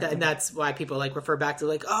 Yeah, and that's why people refer back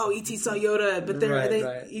to ET saw Yoda, but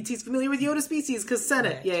ET's familiar with Yoda species because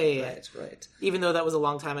Senate. Right, right. Even though that was a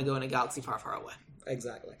long time ago in a galaxy far, far away.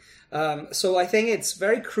 Exactly. So I think it's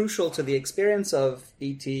very crucial to the experience of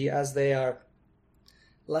ET as they are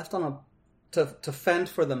left on to fend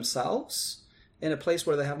for themselves in a place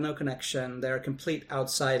where they have no connection. They're complete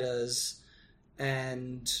outsiders,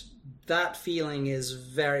 and that feeling is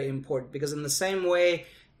very important because in the same way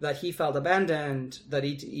that he felt abandoned, that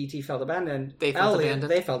ET felt abandoned, they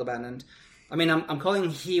felt abandoned. I mean, I'm calling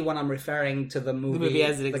he when I'm referring to the movie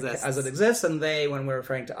as it exists, and they when we're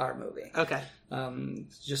referring to our movie. Okay.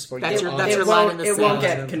 Just for that's your it line in the It won't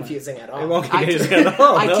get confusing at all. It won't get confusing at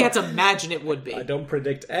all. I can't imagine it would be. I don't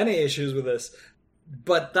predict any issues with this.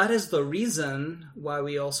 But that is the reason why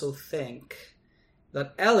we also think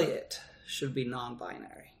that Elliot should be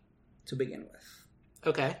non-binary to begin with.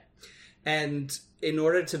 Okay. And in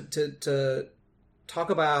order to talk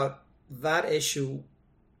about that issue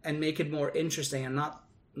and make it more interesting and not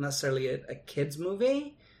necessarily a kid's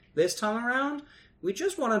movie this time around, we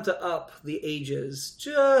just wanted to up the ages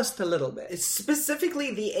just a little bit.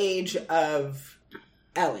 Specifically the age of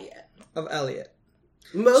Elliot.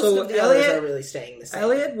 Most of the others are really staying the same.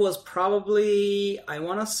 Elliot was probably, I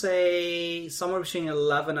want to say, somewhere between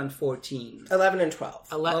 11 and 14. 11 and 12.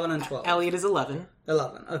 11 and 12. Elliot is 11.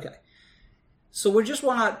 11, okay. So we just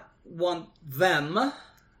want them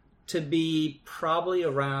to be probably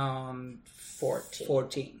around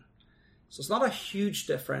 14. So it's not a huge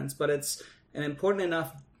difference, but it's an important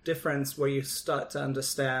enough difference where you start to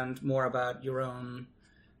understand more about your own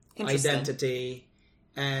identity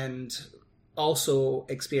and also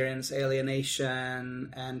experience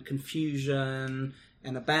alienation and confusion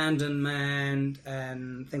and abandonment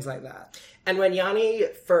and things like that. And when Yanni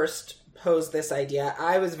first posed this idea,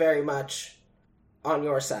 I was very much on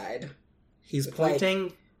your side. He's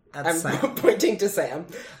pointing at Sam. I'm pointing to Sam.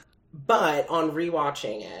 But on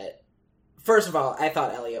rewatching it, first of all, I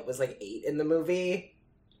thought Elliot was 8 in the movie.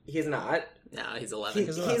 He's not. No, he's 11.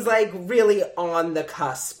 He's really on the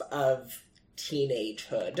cusp of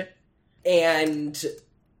teenagehood. And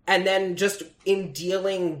then just in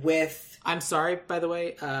dealing with... I'm sorry, by the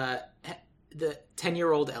way, the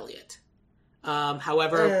 10-year-old Elliot.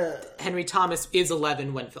 However, Henry Thomas is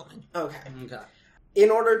 11 when filming. Okay. In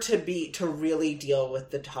order to really deal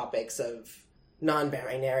with the topics of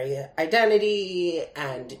non-binary identity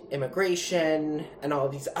and immigration and all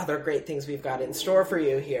of these other great things we've got in store for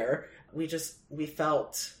you here, we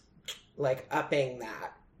felt like upping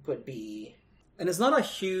that would be... And it's not a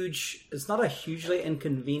hugely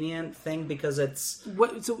inconvenient thing because it's...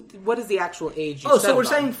 So what is the actual age? So we're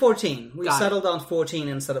saying 14. We settled on 14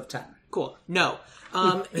 instead of 10. Cool. No.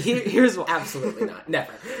 Here's what. Absolutely not.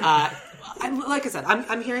 Never. Like I said,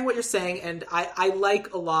 I'm hearing what you're saying, and I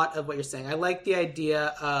like a lot of what you're saying. I like the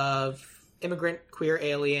idea of immigrant, queer,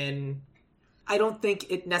 alien. I don't think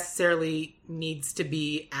it necessarily needs to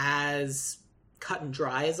be as cut and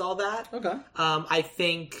dry as all that. Okay. I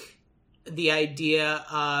think the idea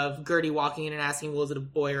of Gertie walking in and asking, well, is it a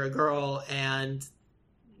boy or a girl? And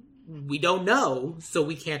we don't know, so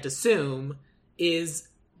we can't assume, is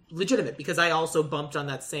legitimate, because I also bumped on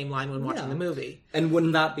that same line when watching the movie. And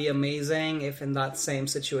wouldn't that be amazing if in that same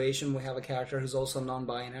situation we have a character who's also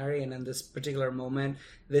non-binary, and in this particular moment,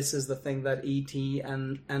 this is the thing that E.T.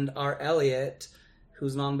 and our Elliot,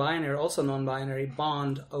 who's non-binary, also non-binary,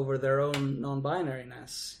 bond over their own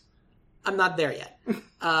non-binariness. I'm not there yet.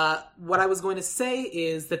 What I was going to say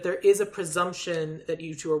is that there is a presumption that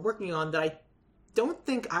you two are working on that I don't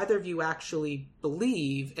think either of you actually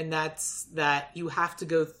believe, and that's that you have to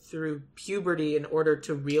go through puberty in order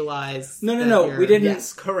to realize... No, we didn't...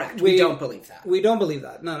 Yes, correct. We don't believe that. We don't believe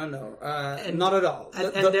that. No. Not at all.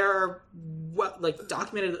 And there are,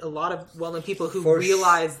 documented a lot of well-known people who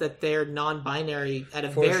realize that they're non-binary at a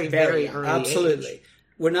very, very early age. Absolutely.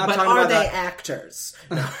 We're not but talking are about they that. actors?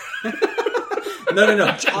 No.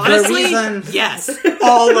 Honestly, yes,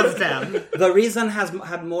 all of them. The reason has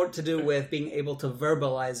had more to do with being able to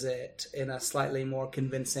verbalize it in a slightly more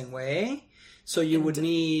convincing way. So you would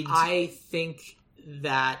need... I think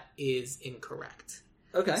that is incorrect.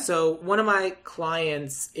 Okay. So one of my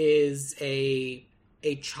clients is a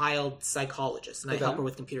a child psychologist, and I help her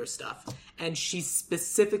with computer stuff. And she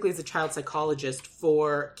specifically is a child psychologist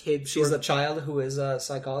for kids. She's a child who is a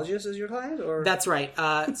psychologist, is your client? Or That's right.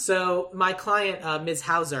 So my client, Ms.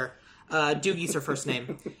 Hauser, Doogie's her first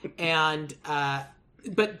name, and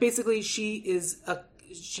but basically she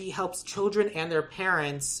helps children and their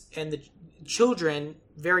parents, and the children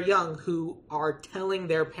very young who are telling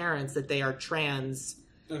their parents that they are trans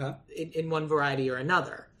in one variety or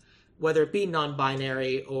another, whether it be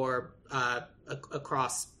non-binary or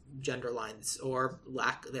across gender lines or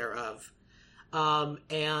lack thereof.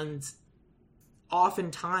 And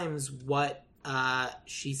oftentimes what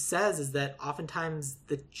she says is that oftentimes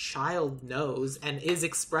the child knows and is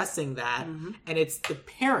expressing that, and it's the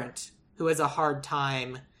parent who has a hard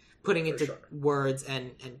time putting into words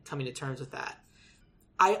and coming to terms with that.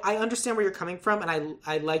 I understand where you're coming from, and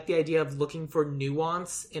I like the idea of looking for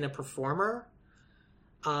nuance in a performer.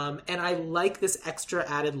 And I like this extra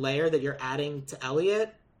added layer that you're adding to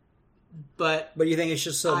Elliot. But you think it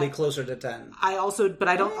should still be closer to 10? I also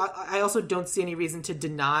don't see any reason to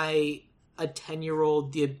deny a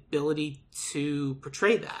 10-year-old the ability to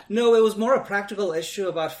portray that. No, it was more a practical issue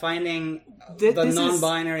about finding the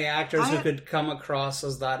non-binary actors who could come across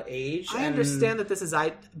as that age. I understand that this is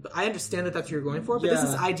I understand that that's what you're going for, but this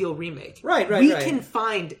is Ideal Remake. Right. We can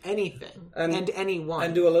find anything and anyone.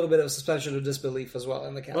 And do a little bit of suspension of disbelief as well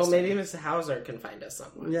in the casting. Well, maybe Mr. Hauser can find us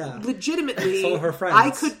someone. Yeah. Legitimately, some of her friends. I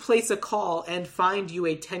could place a call and find you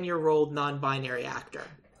a 10-year-old non-binary actor.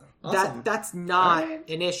 Awesome. That's not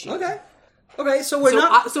an issue. Okay, so we're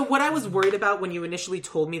not... So what I was worried about when you initially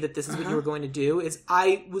told me that this is what you were going to do is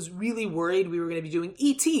I was really worried we were going to be doing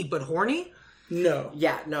E.T., but horny. No.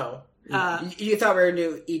 Yeah, no. You thought we were going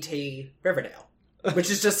to do E.T. Riverdale,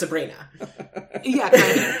 which is just Sabrina. Yeah,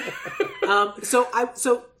 kind of.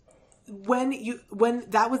 So when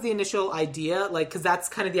that was the initial idea, like, because that's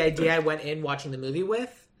kind of the idea I went in watching the movie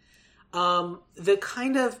with, the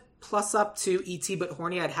kind of plus up to E.T. but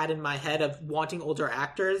horny I'd had in my head of wanting older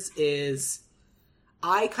actors is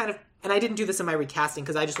I kind of, and I didn't do this in my recasting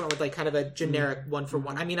because I just went with like kind of a generic one for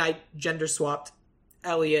one. I mean, I gender swapped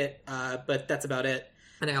Elliot, but that's about it.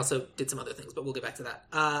 And I also did some other things, but we'll get back to that.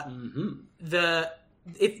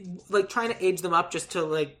 If trying to age them up just to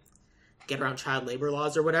like get around child labor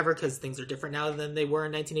laws or whatever, because things are different now than they were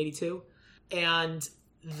in 1982. And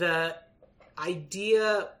the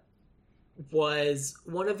idea was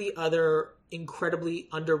one of the other incredibly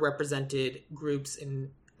underrepresented groups in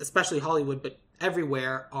especially Hollywood, but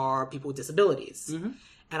everywhere, are people with disabilities.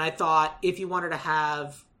 And I thought if you wanted to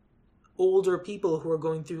have older people who are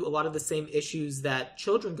going through a lot of the same issues that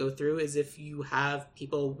children go through, is if you have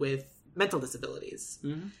people with mental disabilities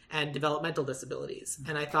and developmental disabilities.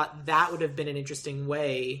 And I thought that would have been an interesting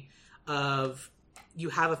way of, you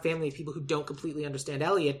have a family of people who don't completely understand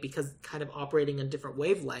Elliot because kind of operating on different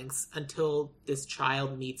wavelengths until this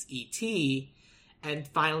child meets E.T. And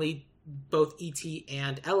finally, both E.T.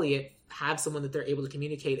 and Elliot have someone that they're able to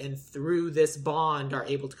communicate, and through this bond are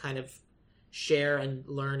able to kind of share and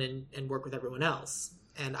learn and work with everyone else.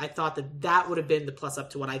 And I thought that would have been the plus up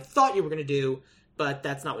to what I thought you were going to do, but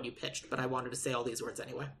that's not what you pitched. But I wanted to say all these words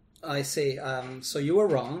anyway. I see. So you were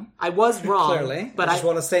wrong. I was wrong. Clearly. But I just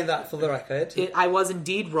want to say that for the record. I was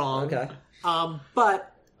indeed wrong. Okay.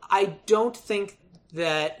 But I don't think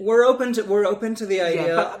that... We're open to the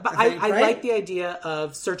idea. Yeah, but I like the idea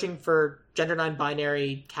of searching for gender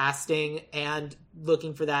non-binary casting and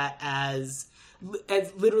looking for that as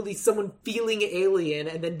literally someone feeling alien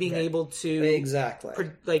and then being able to... Exactly.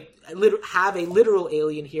 Have a literal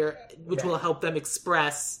alien here, which will help them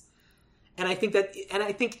express... And I think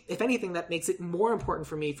if anything, that makes it more important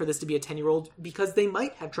for me for this to be a 10-year-old, because they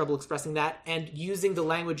might have trouble expressing that, and using the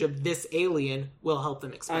language of this alien will help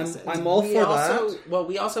them express it. I'm all for that. Well,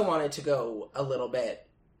 we also wanted to go a little bit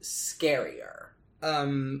scarier.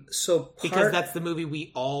 Because that's the movie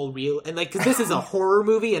we all because this is a horror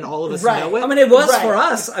movie and all of us know it. I mean, it was for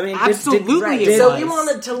us. I mean, absolutely. So we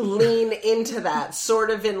wanted to lean into that, sort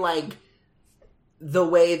of in like the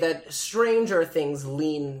way that Stranger Things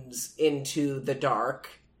leans into the dark.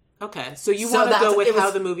 Okay, so you want to go with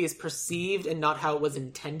how the movie is perceived and not how it was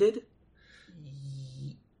intended?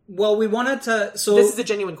 Well, we wanted to... So this is a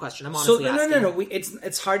genuine question. I'm honestly asking. No.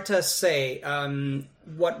 It's hard to say.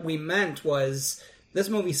 What we meant was, this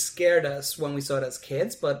movie scared us when we saw it as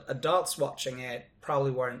kids, but adults watching it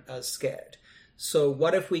probably weren't as scared. So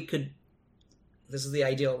what if we could... This is the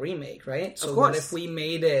ideal remake, right? So what if we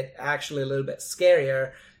made it actually a little bit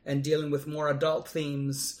scarier and dealing with more adult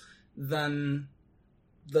themes than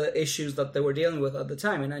the issues that they were dealing with at the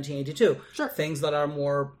time in 1982? Sure. Things that are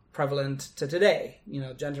more prevalent to today.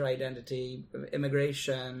 Gender identity,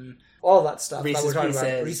 immigration, all that stuff that we're talking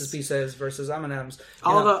about. Reese's Pieces versus M&M's.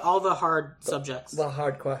 All the hard subjects. The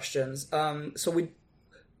hard questions.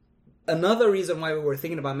 Another reason why we were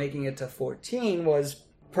thinking about making it to 14 was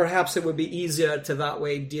perhaps it would be easier to that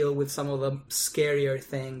way deal with some of the scarier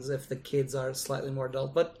things if the kids are slightly more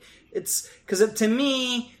adult. But it's... Because to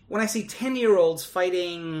me, when I see 10-year-olds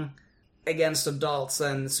fighting against adults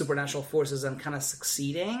and supernatural forces and kind of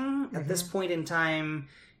succeeding, at this point in time,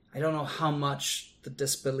 I don't know how much the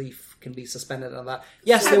disbelief can be suspended on that.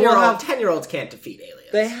 Yes, they will have... 10-year-olds can't defeat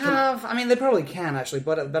aliens. They have... I mean, they probably can, actually,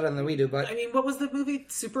 better than we do, but... I mean, what was the movie?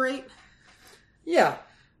 Super 8? Yeah.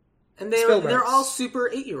 And they're all super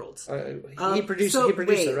 8-year-olds. He produced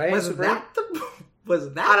it, right? Was that the movie?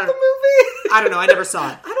 I don't know. I never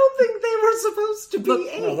saw it. I don't think they were supposed to be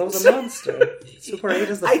 8. No, that was a monster. Super 8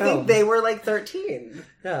 is the film. I think they were like 13.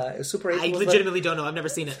 Yeah, Super 8 I was legitimately don't know. I've never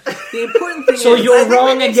seen it. The important thing So is... you're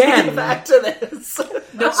wrong again. Back to this.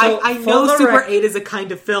 No, So I for know the Super 8 is a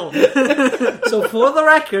kind of film. So for the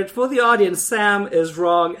record, for the audience, Sam is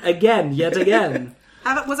wrong again, yet again.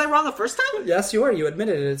 Was I wrong the first time? Yes, you were. You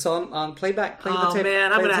admitted it. It's on playback. Play the tape.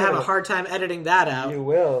 Man, I'm going to have a hard time editing that out. You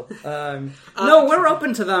will. No, we're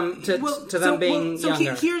open to them being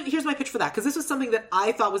younger. Here's my pitch for that, because this was something that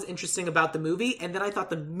I thought was interesting about the movie, and then I thought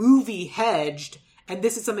the movie hedged, and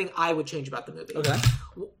this is something I would change about the movie. Okay.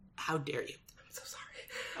 How dare you? I'm so sorry.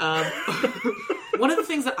 One of the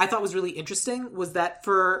things that I thought was really interesting was that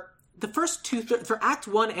for the first for Act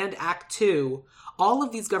 1 and Act 2, all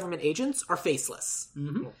of these government agents are faceless.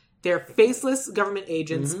 Mm-hmm. They're faceless government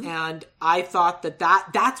agents, and I thought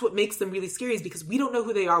that's what makes them really scary, is because we don't know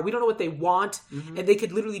who they are, we don't know what they want, and they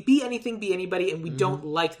could literally be anything, be anybody, and we don't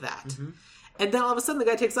like that. Mm-hmm. And then all of a sudden the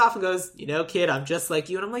guy takes off and goes, kid, I'm just like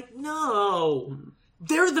you. And I'm like, no.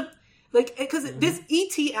 They're because this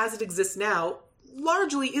E.T. as it exists now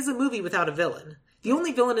largely is a movie without a villain. The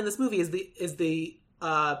only villain in this movie is the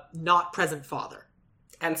not present father.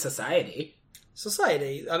 And society.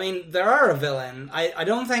 I mean, there are a villain. I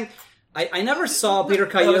don't think... I never saw Peter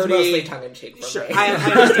Coyote... That was mostly tongue-in-cheek for me. I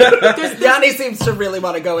understand. Yanni seems to really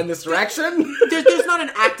want to go in this direction. There's not an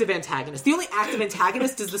active antagonist. The only active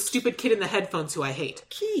antagonist is the stupid kid in the headphones who I hate.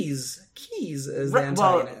 Keys is the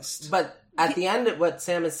antagonist. But at the end, what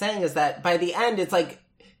Sam is saying is that by the end, it's like...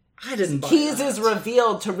 I didn't buy Keys that. is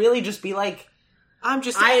revealed to really just be like... I'm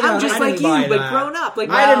just like you, but grown up.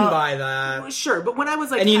 Like, I didn't buy that. Sure, but when I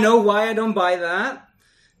was like... And you know why I don't buy that?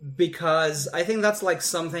 Because I think that's like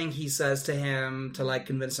something he says to him to like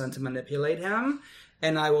convince him to manipulate him.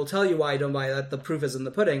 And I will tell you why I don't buy that. The proof is in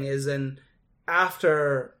the pudding. Is in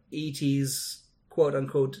after E.T.'s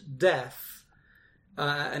quote-unquote death,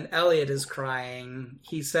 and Elliot is crying,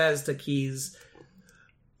 he says to Keys...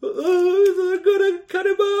 they're gonna cut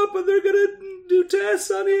him up and they're gonna do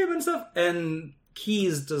tests on him and stuff. And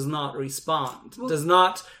Keys does not respond, does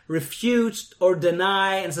not refute or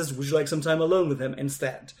deny, and says, would you like some time alone with him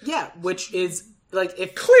instead? Yeah, which is, like,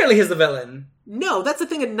 if... Clearly he's the villain. No, that's the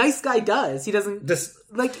thing a nice guy does. He doesn't...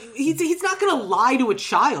 He's not gonna lie to a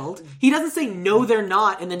child. He doesn't say, no, they're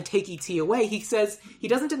not, and then take E.T. away. He says, he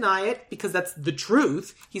doesn't deny it, because that's the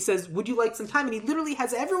truth. He says, would you like some time? And he literally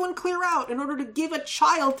has everyone clear out in order to give a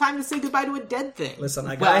child time to say goodbye to a dead thing.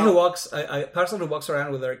 Listen, a person who walks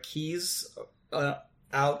around with their keys...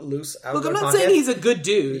 out loose out Look, of I'm their not pocket. saying he's a good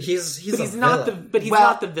dude. He's not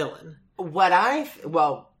the villain.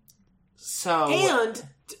 And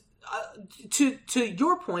to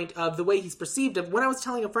your point of the way he's perceived, of when I was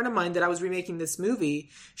telling a friend of mine that I was remaking this movie,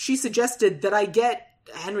 she suggested that I get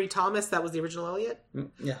Henry Thomas, that was the original Elliot,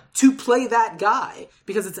 to play that guy,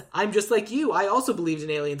 because I'm just like you. I also believed in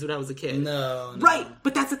aliens when I was a kid. No. Right,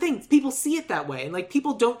 but that's the thing. People see it that way, and like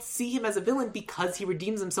people don't see him as a villain because he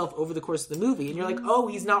redeems himself over the course of the movie, and you're like, oh,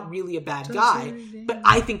 he's not really a bad guy. But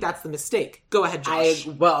I think that's the mistake. Go ahead, Josh.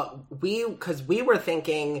 Because we were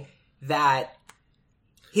thinking that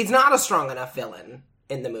he's not a strong enough villain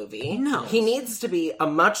in the movie. No. He needs to be a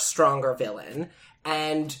much stronger villain.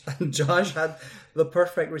 And Josh had the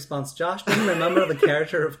perfect response. Josh didn't remember the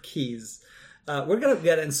character of Keys. We're going to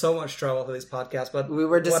get in so much trouble for these podcasts, but we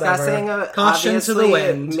were discussing caution to the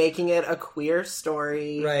wind, making it a queer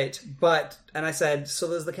story, right? And I said, so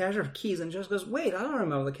there's the character of Keys, and Josh goes, "Wait, I don't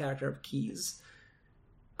remember the character of Keys."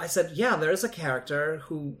 I said, "Yeah, there is a character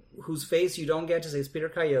whose face you don't get to see. It's Peter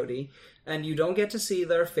Coyote, and you don't get to see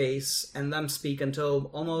their face and them speak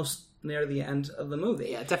until almost near the end of the movie.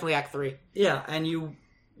 Yeah, definitely Act 3. Yeah, and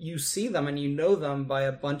you see them and you know them by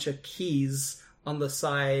a bunch of keys on the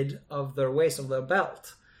side of their waist, of their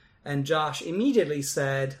belt. And Josh immediately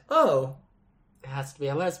said, oh, it has to be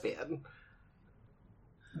a lesbian.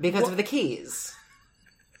 Because of the keys.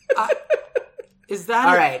 Is that...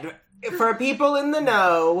 All right. For people in the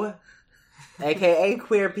know, aka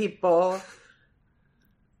queer people,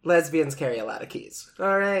 lesbians carry a lot of keys.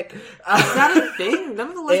 All right. Is that a thing? None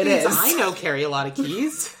of the lesbians is. I know carry a lot of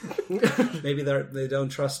keys. Maybe they don't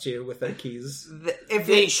trust you with their keys. If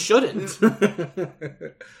They shouldn't.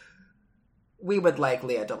 we would like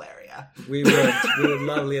Leah Delaria. We would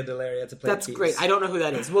love Leah Delaria to play That's keys. great. I don't know who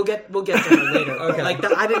that is. We'll get to her later. Okay. Like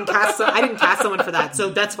I didn't cast someone for that,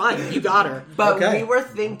 so that's fine. You got her. But Okay. we were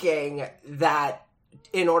thinking that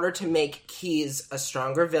in order to make Keys a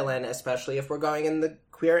stronger villain, especially if we're going in the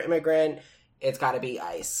queer immigrant, it's got to be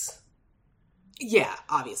Ice. Yeah,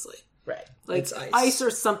 obviously. Right. Like It's Ice. Ice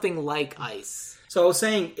or something like Ice. So I was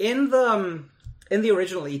saying, in the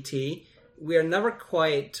original E.T., we are never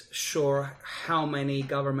quite sure how many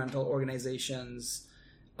governmental organizations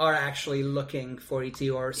are actually looking for E.T.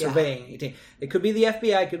 or surveying E.T. It could be the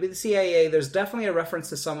FBI, it could be the CIA. There's definitely a reference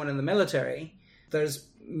to someone in the military. There's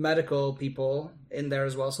medical people in there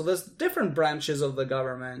as well. So there's different branches of the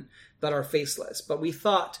government that are faceless. But we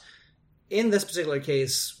thought, in this particular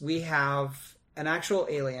case, we have an actual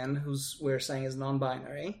alien who's we're saying is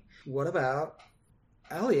non-binary. What about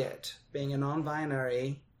Elliot being a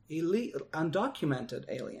non-binary, undocumented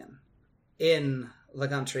alien in the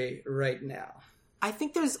country right now? I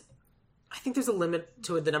think there's a limit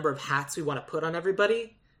to the number of hats we want to put on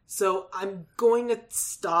everybody. So I'm going to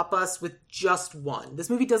stop us with just one. This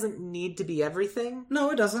movie doesn't need to be everything. No,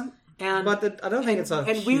 it doesn't. And But I don't think it's a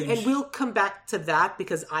huge... we'll come back to that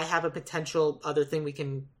because I have a potential other thing we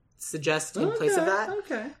can suggest in place of that.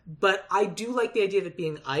 Okay. But I do like the idea of it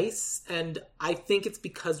being Ice, and I think it's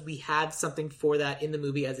because we had something for that in the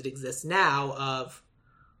movie as it exists now of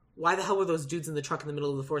why the hell were those dudes in the truck in the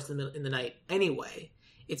middle of the forest in the night anyway?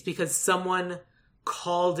 It's because someone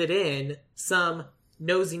called it in, some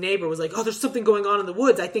nosy neighbor was like, oh, there's something going on in the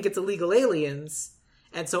woods, I think it's illegal aliens.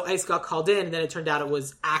 And so Ice got called in, and then it turned out it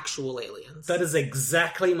was actual aliens. That is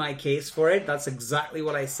exactly my case for it. That's exactly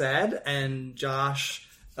what I said, and Josh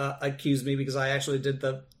accused me because I actually did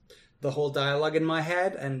the whole dialogue in my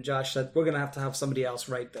head, and Josh said, we're going to have somebody else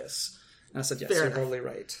write this. And I said, yes, Fair you're enough. totally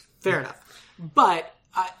right. Fair enough. But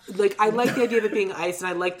I like the idea of it being Ice, and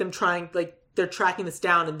I like them trying, like, they're tracking this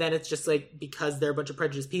down, and then it's just like, because they're a bunch of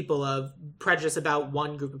prejudiced people, of prejudice about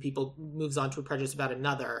one group of people moves on to a prejudice about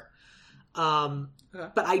another.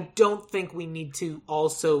 But I don't think we need to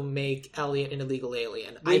also make Elliot an illegal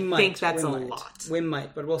alien. I think that's a lot. We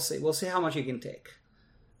might, but we'll see. We'll see how much you can take.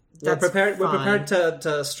 That's We're prepared fine.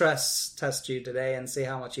 to stress test you today and see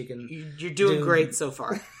how much you can You're doing do. great so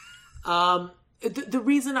far. The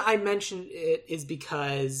reason I mentioned it is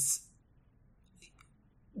because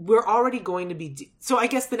we're already going to be... So I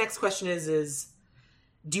guess the next question is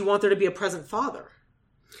do you want there to be a present father?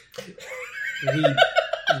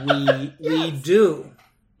 We do.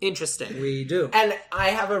 Interesting. We do. And I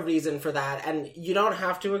have a reason for that, and you don't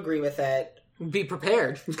have to agree with it. Be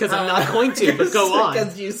prepared, because I'm not going to, but go on.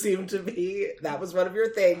 Because you seem to be, that was one of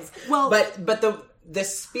your things. Well- but the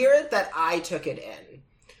spirit that I took it in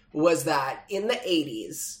was that in the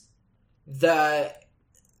 80s,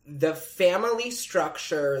 the family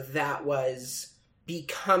structure that was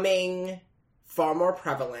becoming far more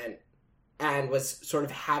prevalent and was sort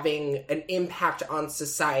of having an impact on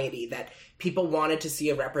society that people wanted to see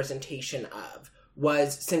a representation of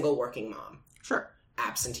was single working mom. Sure.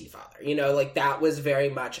 Absentee father. You know, like that was very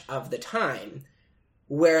much of the time.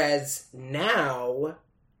 Whereas now,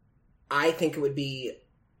 I think it would be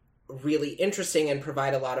really interesting and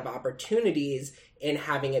provide a lot of opportunities in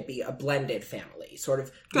having it be a blended family. Sort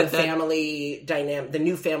of Good, the family dynamic, the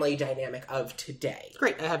new family dynamic of today.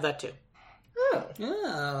 Great, I have that too. Oh.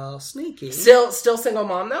 Oh, sneaky. Still single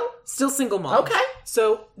mom though? Still single mom. Okay.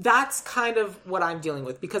 So that's kind of what I'm dealing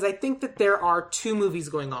with, because I think that there are two movies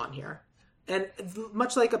going on here. And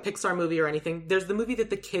much like a Pixar movie or anything, there's the movie that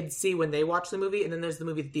the kids see when they watch the movie, and then there's the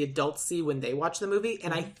movie that the adults see when they watch the movie,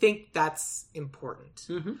 and I think that's important.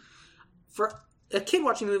 Mm-hmm. For a kid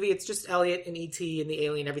watching the movie, it's just Elliot and E.T. and the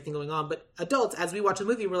alien, everything going on. But adults, as we watch the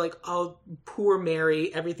movie, we're like, oh, poor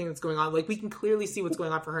Mary, everything that's going on. Like, we can clearly see what's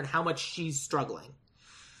going on for her and how much she's struggling.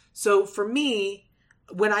 So for me,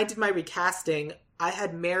 when I did my recasting, I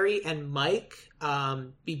had Mary and Mike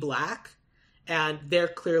be black, and they're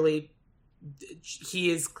clearly... he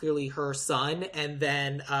is clearly her son, and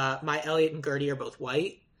then my Elliot and Gertie are both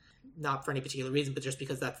white. Not for any particular reason, but just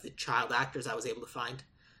because that's the child actors I was able to find.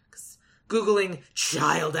 Because Googling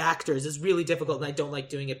child actors is really difficult, and I don't like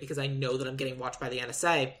doing it because I know that I'm getting watched by the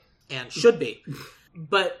NSA, and should be.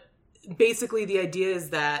 But basically the idea is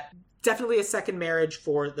that definitely a second marriage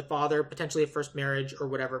for the father, potentially a first marriage or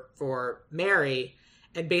whatever for Mary.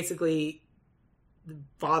 And basically, the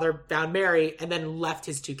father found Mary and then left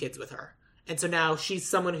his 2 kids with her. And so now she's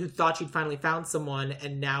someone who thought she'd finally found someone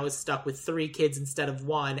and now is stuck with 3 kids instead of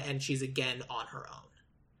 1, and she's again on her own.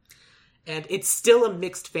 And it's still a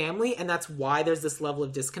mixed family, and that's why there's this level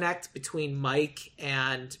of disconnect between Mike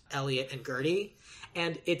and Elliot and Gertie.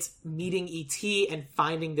 And it's meeting E.T. and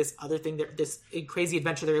finding this other thing, this crazy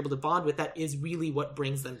adventure they're able to bond with, that is really what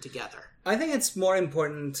brings them together. I think it's more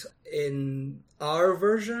important in our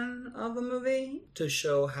version of the movie to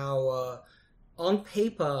show how, on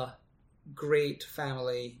paper, great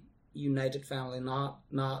family, united family,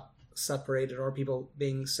 not separated or people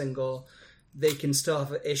being single, they can still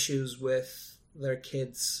have issues with their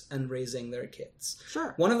kids and raising their kids.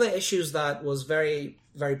 Sure. One of the issues that was very,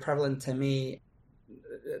 very prevalent to me,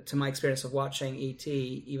 to my experience of watching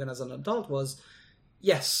E.T., even as an adult, was,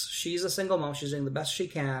 yes, she's a single mom, she's doing the best she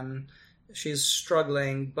can, she's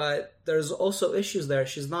struggling, but there's also issues there.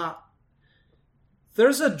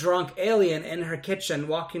 There's a drunk alien in her kitchen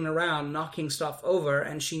walking around, knocking stuff over,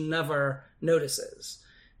 and she never notices.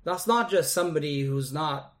 That's not just somebody who's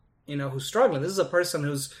not, who's struggling. This is a person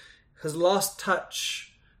has lost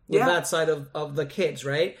touch with that side of the kids,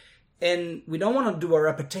 right? And we don't want to do a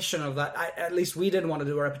repetition of that. At least we didn't want to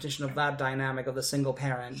do a repetition of that dynamic of the single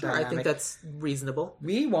parent dynamic. I think that's reasonable.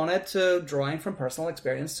 We wanted to draw in from personal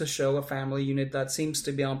experience to show a family unit that seems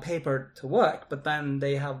to be on paper to work, but then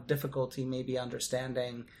they have difficulty maybe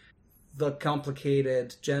understanding the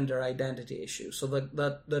complicated gender identity issue. So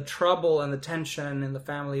the trouble and the tension in the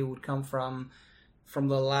family would come from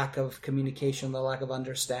the lack of communication, the lack of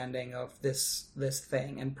understanding of this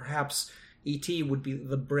thing. And perhaps E.T. would be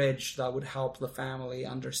the bridge that would help the family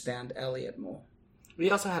understand Elliot more. We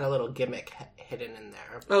also had a little gimmick hidden in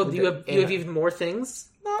there. Oh, you have even more things?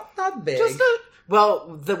 Not big.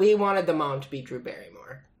 We wanted the mom to be Drew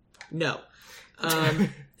Barrymore. No. I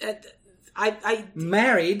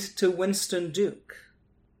married to Winston Duke.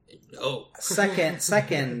 Oh. Second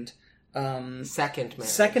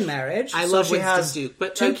marriage. I love Winston has Duke,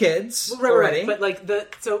 but 2 kids Right. already. But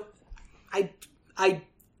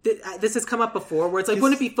this has come up before, where it's like,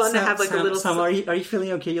 wouldn't it be fun to have like a little? Sam, are you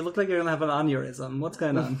feeling okay? You look like you're gonna have an aneurysm. What's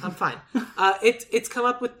going on? I'm fine. It's come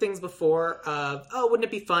up with things before. Wouldn't it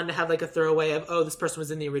be fun to have like a throwaway of, this person was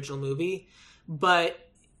in the original movie? But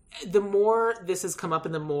the more this has come up,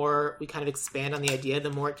 and the more we kind of expand on the idea, the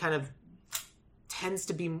more it kind of tends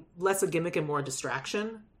to be less a gimmick and more a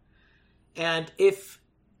distraction. And if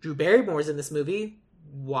Drew Barrymore's in this movie,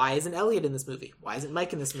 why isn't Elliot in this movie? Why isn't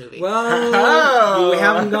Mike in this movie? Well, we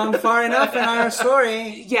haven't gone far enough in our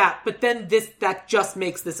story. Yeah, but then that just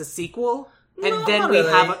makes this a sequel, and No, then not we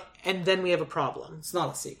really. have a problem. It's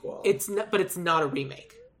not a sequel. But it's not a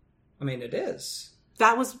remake. I mean, it is.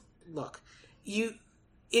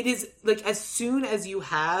 It is like, as soon as you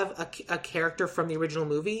have a character from the original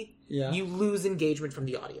movie, you lose engagement from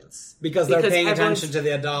the audience. Because they're paying attention to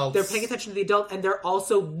the adults. They're paying attention to the adult, and they're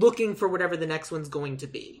also looking for whatever the next one's going to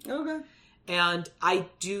be. Okay. And I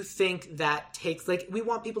do think that takes, we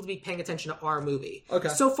want people to be paying attention to our movie. Okay.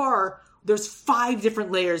 So far, there's 5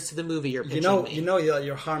 different layers to the movie you're pitching me.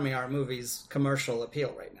 You're harming our movie's commercial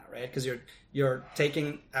appeal right now, right? Because you're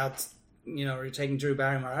taking out, you're taking Drew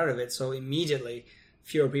Barrymore out of it, so immediately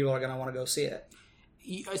fewer people are going to want to go see it.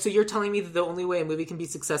 So you're telling me that the only way a movie can be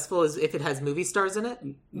successful is if it has movie stars in it?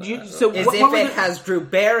 If it has Drew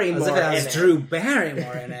Barrymore in it. As if it has Drew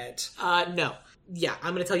Barrymore in it. No. Yeah,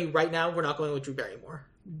 I'm going to tell you right now, we're not going with Drew Barrymore.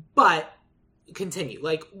 But, continue.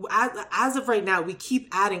 As of right now, we keep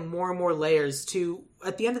adding more and more layers to,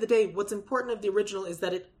 at the end of the day, what's important of the original is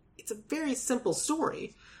that it's a very simple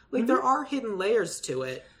story. There are hidden layers to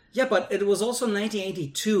it. Yeah, but it was also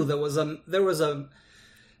 1982. There was a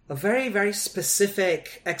very, very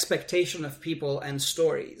specific expectation of people and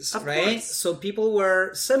stories, right? Course. So people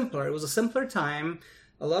were simpler. It was a simpler time.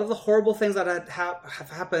 A lot of the horrible things that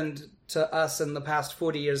have happened to us in the past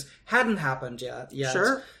 40 years hadn't happened yet.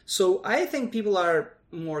 Sure. So I think people are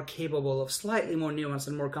more capable of slightly more nuanced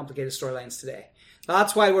and more complicated storylines today.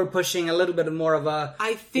 That's why we're pushing a little bit more of a...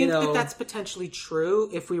 I think that's potentially true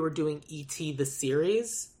if we were doing E.T. the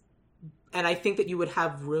series. And I think that you would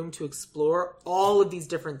have room to explore all of these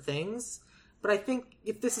different things. But I think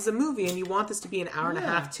if this is a movie and you want this to be an hour and a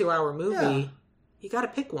half, 2-hour movie, you got to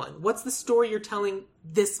pick one. What's the story you're telling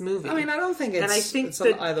this movie? I mean, I don't think it's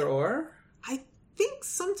an either or. I think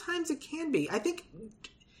sometimes it can be. I think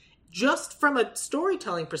just from a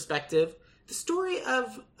storytelling perspective, the story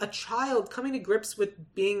of a child coming to grips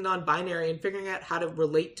with being non-binary and figuring out how to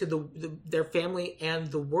relate to their family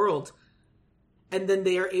and the world, and then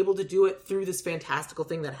they are able to do it through this fantastical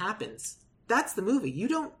thing that happens. That's the movie. You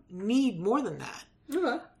don't need more than that.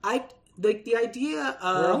 Okay. Like the idea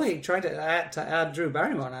of... We're only trying to add Drew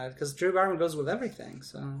Barrymore now, because Drew Barrymore goes with everything,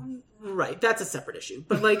 so... Right, that's a separate issue.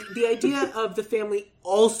 But, like, the idea of the family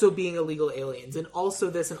also being illegal aliens, and also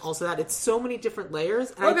this and also that, it's so many different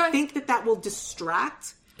layers, and I think that will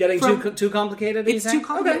distract... Getting too complicated? It's too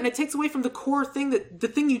complicated, and it takes away from the core thing, the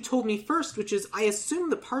thing you told me first, which is, I assume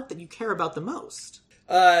the part that you care about the most.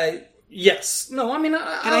 Yes. No, I mean...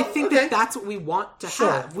 I think that's what we want to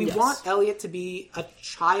have. We yes. want Elliot to be a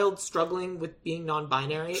child struggling with being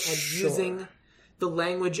non-binary and using the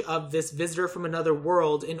language of this visitor from another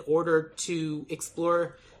world in order to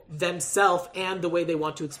explore themselves and the way they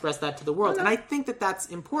want to express that to the world. And I think that's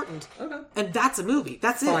important. Okay. And that's a movie.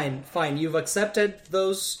 That's it. Fine. You've accepted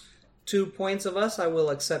those 2 points of us. I will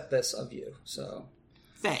accept this of you. So...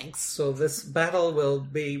 Thanks. So this battle will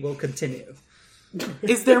continue.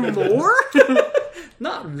 Is there more?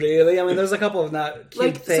 Not really. I mean, there's a couple of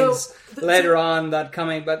cute things later on that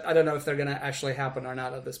coming, but I don't know if they're going to actually happen or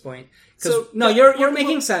not at this point. You're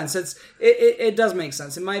making sense. It does make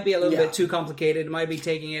sense. It might be a little bit too complicated. It might be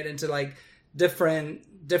taking it into like different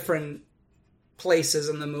places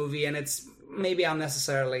in the movie, and it's maybe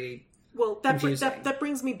unnecessarily confusing. That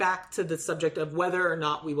brings me back to the subject of whether or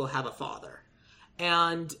not we will have a father,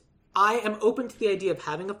 and I am open to the idea of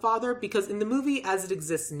having a father because in the movie as it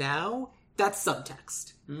exists now, that's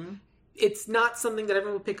subtext. Mm-hmm. It's not something that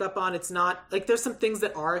everyone will pick up on. It's not, like, there's some things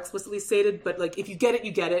that are explicitly stated, but, like, if you get it,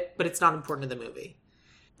 you get it, but it's not important to the movie.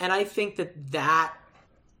 And I think that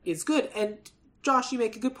is good. And, Josh, you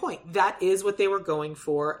make a good point. That is what they were going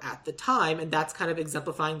for at the time, and that's kind of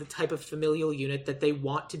exemplifying the type of familial unit that they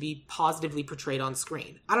want to be positively portrayed on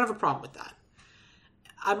screen. I don't have a problem with that.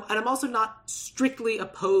 I'm also not strictly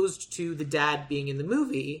opposed to the dad being in the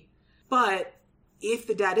movie, but if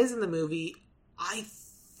the dad is in the movie, I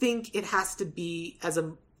think it has to be as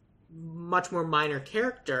a much more minor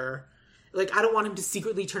character. Like, I don't want him to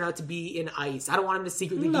secretly turn out to be in ice. I don't want him to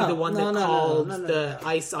secretly be the one that called the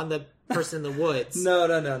ice on the person in the woods. No.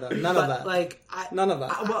 None of that. Like, none of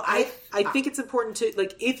that. I think it's important to,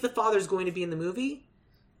 like, if the father's going to be in the movie,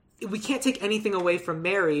 we can't take anything away from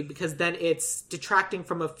Mary because then it's detracting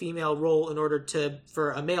from a female role in order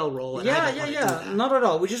for a male role. And Yeah. Not at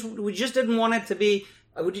all. We just didn't want it to be.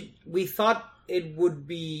 We thought it would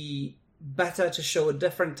be better to show a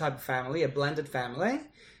different type of family, a blended family,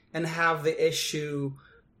 and have the issue,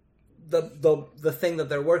 the thing that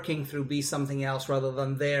they're working through, be something else rather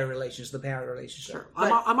than their relationship, the parent relationship. Sure.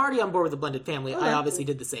 I'm already on board with the blended family. Okay. I obviously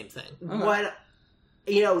did the same thing. Okay.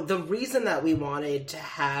 The reason that we wanted to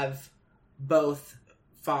have both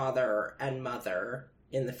father and mother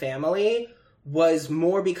in the family was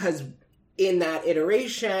more because in that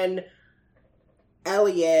iteration,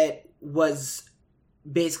 Elliot was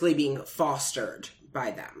basically being fostered by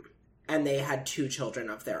them, and they had 2 children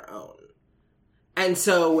of their own. And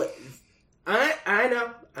so, I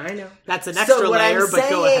know. That's an extra layer, but go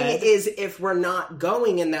ahead. What I'm saying is, if we're not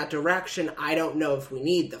going in that direction, I don't know if we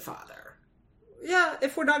need the father. Yeah,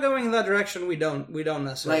 if we're not going in that direction, we don't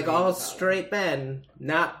necessarily. Like all straight men,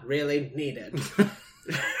 not really needed.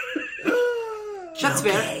 That's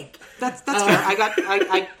fair. That's fair.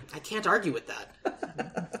 I can't argue with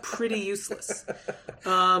that. Pretty useless.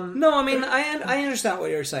 No, I mean I understand what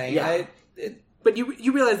you're saying. Yeah. But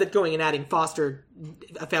you realize that going and adding foster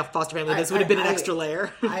family, this would have been an extra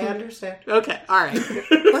layer. I understand. Okay, all right.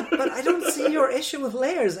 but I don't see your issue with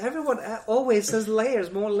layers. Everyone always says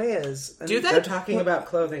layers, more layers. Do they? They're talking about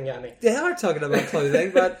clothing, Yanni. They are talking about clothing,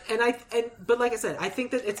 but but like I said, I think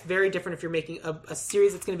that it's very different if you're making a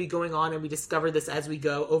series that's going to be going on, and we discover this as we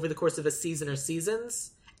go over the course of a season or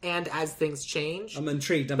seasons. And as things change, I'm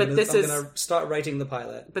intrigued. I'm going to start writing the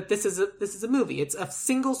pilot. But this is a movie. It's a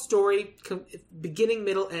single story, beginning,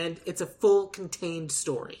 middle, end. It's a full contained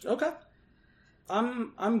story. Okay,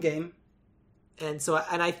 I'm game. And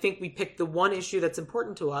I think we picked the one issue that's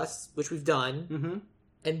important to us, which we've done,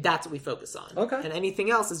 and that's what we focus on. Okay, and anything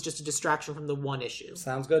else is just a distraction from the one issue.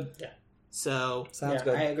 Sounds good. Yeah. Sounds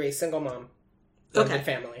good. I agree. Single mom, blended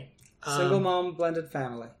family. Single mom, blended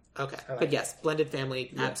family. Okay, but yes, blended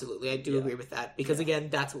family, absolutely. I do agree with that, because again,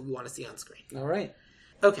 that's what we want to see on screen. All right.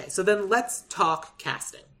 Okay, so then let's talk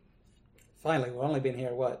casting. Finally, we've only been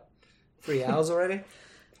here, 3 hours already?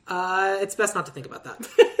 It's best not to think about that.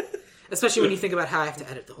 Especially when you think about how I have to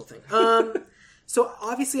edit the whole thing. So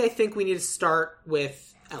obviously I think we need to start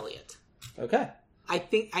with Elliot. Okay.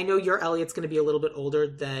 I know your Elliot's going to be a little bit older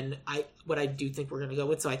than what I do think we're going to go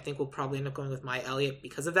with, so I think we'll probably end up going with my Elliot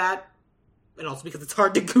because of that. And also because it's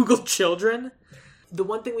hard to Google children. The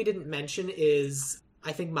one thing we didn't mention is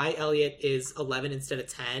I think my Elliot is 11 instead of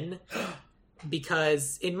 10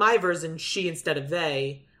 because in my version, she instead of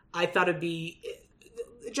they, I thought it'd be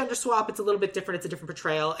gender swap. It's a little bit different. It's a different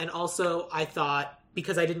portrayal. And also I thought,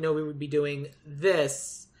 because I didn't know we would be doing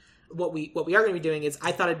this, what we are going to be doing is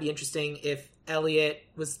I thought it'd be interesting if Elliot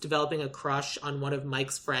was developing a crush on one of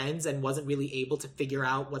Mike's friends and wasn't really able to figure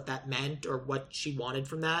out what that meant or what she wanted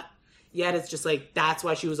from that. Yet it's just like, that's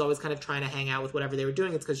why she was always kind of trying to hang out with whatever they were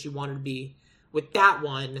doing. It's because she wanted to be with that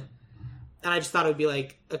one. And I just thought it would be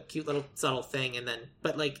like a cute little subtle thing. And then,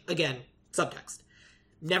 but like, again, subtext.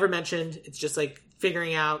 Never mentioned. It's just like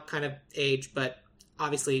figuring out kind of age, but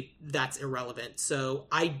obviously that's irrelevant. So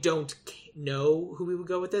I don't know who we would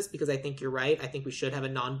go with this because I think you're right. I think we should have a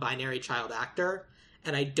non-binary child actor.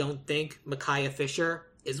 And I don't think Micaiah Fisher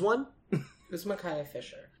is one. Who's Micaiah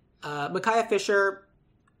Fisher? Micaiah Fisher...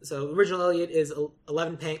 So original Elliot is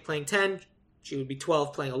 11 playing 10. She would be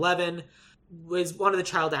 12 playing 11. Was one of the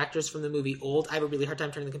child actors from the movie Old. I have a really hard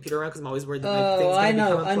time turning the computer around because I'm always worried that my thing's going to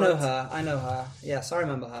become unplugged. I know her. Yes, I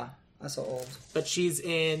remember her. I saw Old. But she's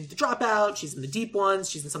in The Dropout. She's in The Deep Ones.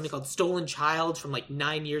 She's in something called Stolen Child from like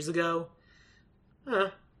 9 years ago.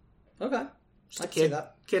 Okay. Just a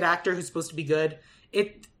kid actor who's supposed to be good.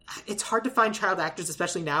 It's hard to find child actors,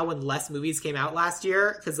 especially now when less movies came out last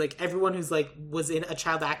year, because like everyone who's like was in a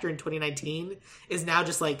child actor in 2019 is now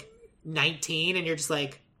just like 19, and you're just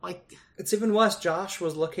like it's even worse. Josh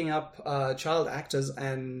was looking up child actors,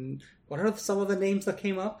 and what are some of the names that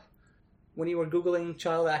came up when you were googling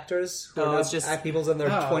child actors who are just people's in their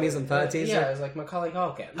 20s and 30s? Yeah, it was like Macaulay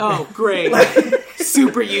Culkin. Oh, great,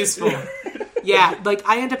 super useful. Yeah, like,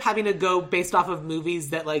 I end up having to go based off of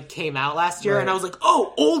movies that, like, came out last year, and I was like,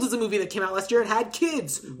 oh, Old is a movie that came out last year and had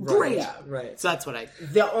kids. Great. Yeah, right. So that's what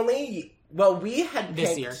we had this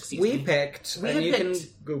picked... year, excuse we me. picked, We and had you picked- can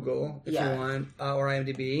Google if you want, or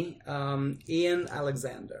IMDb, Ian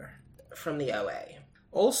Alexander. From the OA.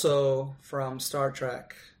 Also from Star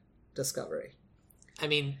Trek Discovery. I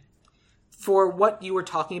mean, for what you were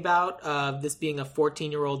talking about, this being a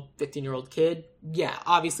 14-year-old, 15-year-old kid, yeah,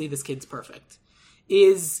 obviously this kid's perfect.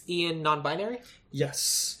 Is Ian non-binary?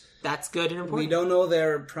 Yes. That's good and important. We don't know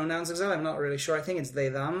their pronouns exactly. I'm not really sure. I think it's they,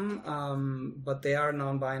 them, but they are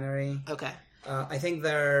non-binary. Okay. I think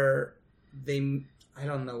I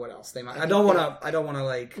don't know what else they might. I don't want to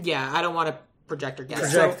like. Yeah, I don't want to project or guess.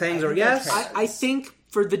 Project things or guess. I think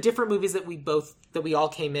for the different movies that we all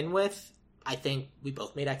came in with, I think we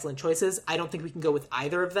both made excellent choices. I don't think we can go with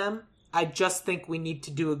either of them. I just think we need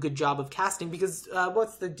to do a good job of casting because,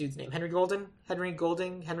 what's the dude's name? Henry Golding?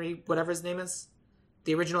 Henry, whatever his name is?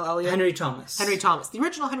 The original Elliot? Henry Thomas. The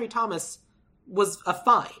original Henry Thomas was a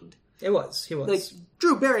find. He was. Like,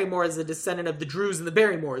 Drew Barrymore is a descendant of the Drews and the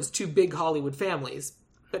Barrymores, two big Hollywood families.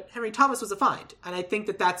 But Henry Thomas was a find. And I think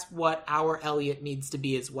that that's what our Elliot needs to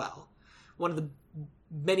be as well. One of the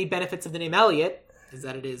many benefits of the name Elliot is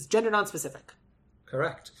that it is gender non-specific.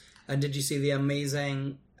 Correct. And did you see the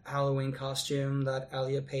amazing Halloween costume that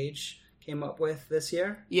Elliot Page came up with this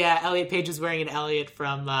year? Yeah, Elliot Page was wearing an Elliot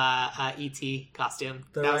from E.T. costume.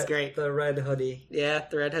 That was great. The red hoodie. Yeah,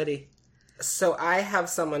 the red hoodie. So I have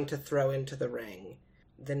someone to throw into the ring.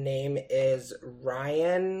 The name is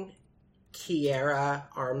Ryan Kiera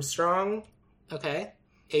Armstrong. Okay.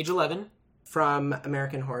 Age 11. From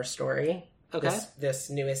American Horror Story. Okay. This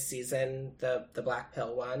newest season, the Black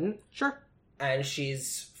Pill one. Sure. And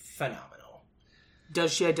she's phenomenal.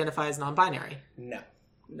 Does she identify as non-binary? No.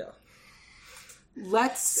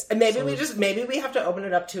 Let's... And maybe we have to open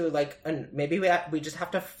it up to like maybe we just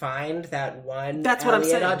have to find that one That's what I'm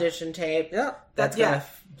Elliot saying. audition tape. Yeah. That's gonna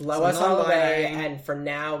blow us all away. non-binary. And for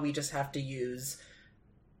now, we just have to use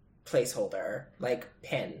placeholder like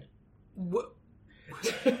pin.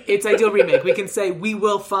 It's Ideal Remake. We can say we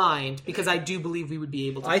will find, because I do believe we would be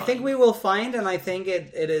able to I find. think we will find, and I think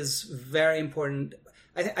it is very important.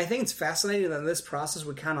 I think it's fascinating that in this process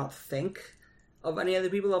we cannot think of any other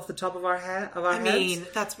people off the top of our heads. I mean,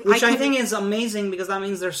 that's... Which I think is amazing because that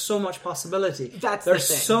means there's so much possibility. There's There's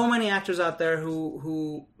so many actors out there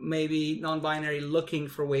who may be non-binary looking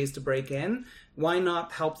for ways to break in. Why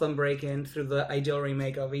not help them break in through the Ideal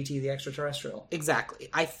Remake of E.T. the Extraterrestrial? Exactly.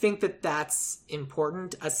 I think that that's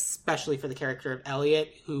important, especially for the character of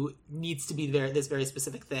Elliot, who needs to be this very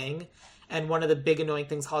specific thing. And one of the big annoying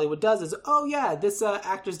things Hollywood does is, oh yeah, this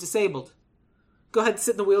actor's disabled. Go ahead and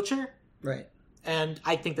sit in the wheelchair. Right. And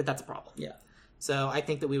I think that that's a problem. Yeah. So I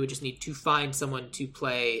think that we would just need to find someone to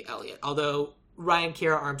play Elliot. Although Ryan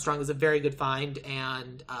Kiera Armstrong is a very good find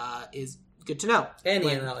and is good to know. And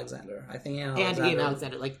Like, Ian Alexander. I think and Ian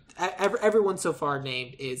Alexander. Like, everyone so far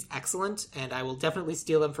named is excellent, and I will definitely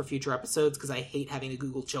steal them for future episodes because I hate having to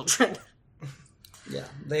Google children. Yeah,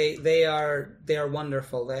 they are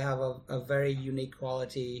wonderful. They have a very unique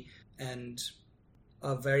quality and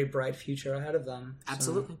a very bright future ahead of them.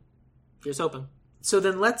 Absolutely. Here's hoping. So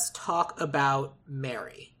then let's talk about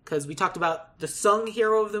Mary. Because we talked about the sung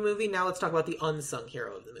hero of the movie. Now let's talk about the unsung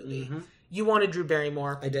hero of the movie. Mm-hmm. You wanted Drew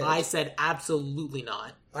Barrymore. I did. I said absolutely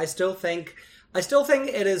not. I still think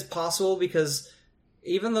it is possible because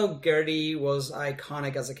even though Gertie was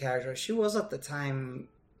iconic as a character, she was at the time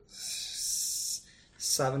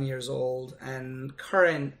 7 years old, and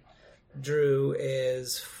current Drew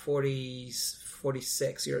is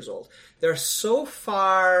 46 years old. They're so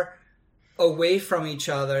far away from each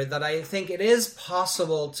other that I think it is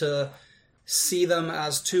possible to see them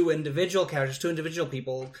as two individual characters, two individual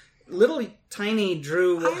people. Little tiny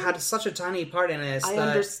Drew had such a tiny part in this. I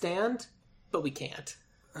understand, but we can't.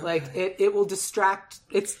 Like, it will distract.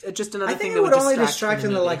 It's just another thing that would only distract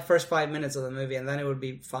in the the first 5 minutes of the movie, and then it would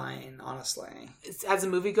be fine, honestly. As a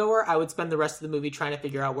moviegoer, I would spend the rest of the movie trying to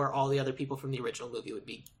figure out where all the other people from the original movie would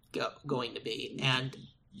be going to be. And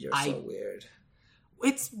You're so weird.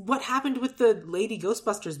 It's what happened with the Lady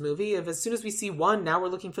Ghostbusters movie. Of as soon as we see one, now we're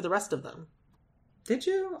looking for the rest of them. Did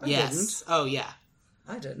you? I Yes. didn't. Oh, yeah.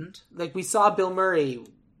 I didn't. Like, we saw Bill Murray,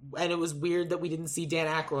 and it was weird that we didn't see Dan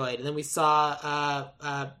Aykroyd. And then we saw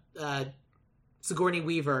Sigourney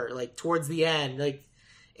Weaver, like, towards the end. Like,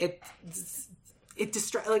 it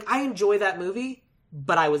like, I enjoy that movie,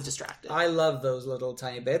 but I was distracted. I love those little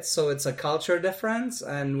tiny bits, so it's a culture difference,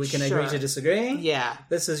 and we can agree Sure. to disagree. Yeah.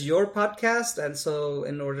 This is your podcast, and so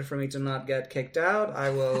in order for me to not get kicked out, I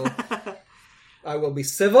will be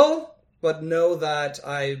civil, but know that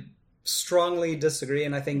I strongly disagree,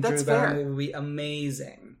 and I think That's Drew Barrymore fair. will be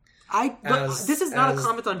amazing This is not a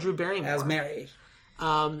comment on Drew Barrymore. as Mary.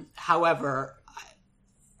 However,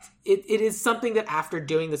 it is something that after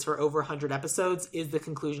doing this for over 100 episodes is the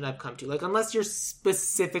conclusion I've come to. Like, unless you're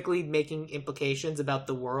specifically making implications about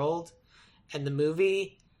the world and the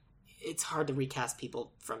movie, it's hard to recast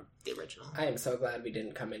people from the original. I am so glad we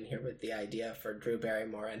didn't come in here with the idea for Drew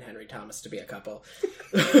Barrymore and Henry Thomas to be a couple.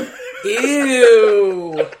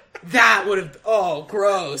 Ew! That would have... Oh,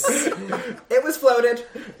 gross. It was floated.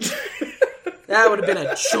 That would have been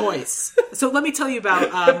a choice. So let me tell you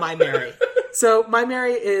about My Mary. So My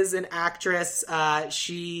Mary is an actress.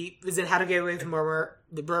 She is in How to Get Away with Murder.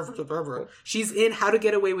 She's in How to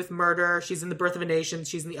Get Away with Murder. She's in The Birth of a Nation.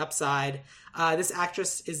 She's in The Upside. This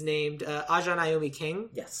actress is named Aja Naomi King.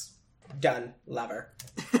 Yes. Done. Love her.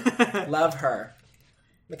 Love her.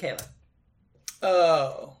 Michaela.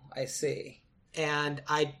 Oh, I see. And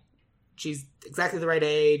she's exactly the right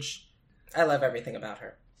age. I love everything about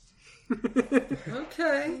her.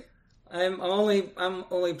 Okay. I'm only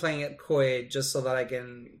playing it coy just so that I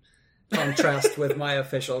can contrast with my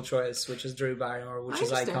official choice, which is Drew Barrymore, which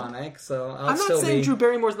is understand. iconic. So I'm not saying Drew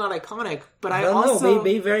Barrymore's not iconic, but I also... No,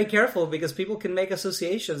 be very careful because people can make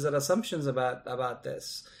associations and assumptions about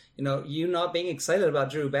this. You know, you not being excited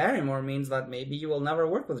about Drew Barrymore means that maybe you will never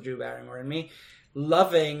work with Drew Barrymore. And me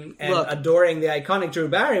loving and adoring the iconic Drew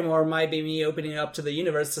Barrymore might be me opening up to the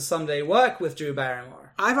universe to someday work with Drew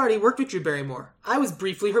Barrymore. I've already worked with Drew Barrymore. I was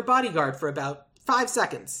briefly her bodyguard for about 5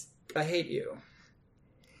 seconds. I hate you.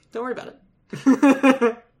 Don't worry about it.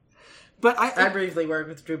 But I briefly worked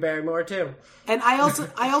with Drew Barrymore too. And I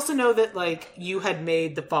also know that, like, you had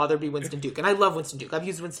made the father be Winston Duke, and I love Winston Duke. I've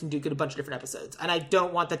used Winston Duke in a bunch of different episodes, and I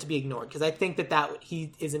don't want that to be ignored because I think that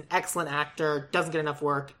he is an excellent actor, doesn't get enough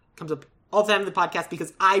work, comes up all the time in the podcast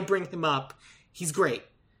because I bring him up. He's great,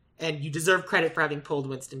 and you deserve credit for having pulled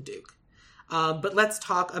Winston Duke. But let's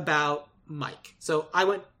talk about Mike. So I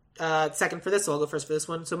went second for this, so I'll go first for this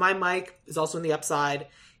one. So my Mike is also in The Upside.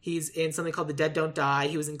 He's in something called The Dead Don't Die.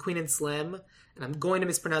 He was in Queen and Slim, and I'm going to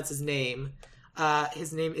mispronounce his name.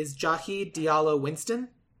 His name is Jahi Diallo Winston.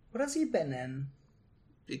 What has he been in?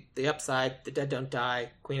 The Upside, The Dead Don't Die,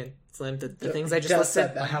 Queen and Slim, the things I just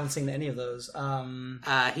listed. I haven't seen any of those.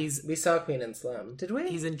 We saw Queen and Slim. Did we?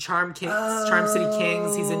 He's in Charm City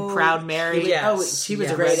Kings. He's in Proud Mary. Yes. She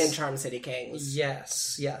was great in Charm City Kings.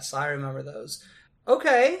 Yes, I remember those.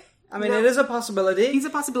 Okay. I mean, it is a possibility. He's a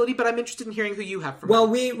possibility, but I'm interested in hearing who you have from Well,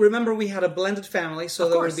 him. we had a blended family, so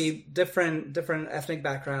there would be different ethnic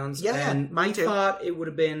backgrounds. Yeah, and mine we too. thought it would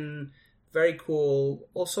have been very cool.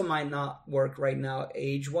 Also might not work right now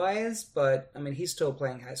age-wise, but, I mean, he's still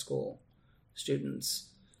playing high school students.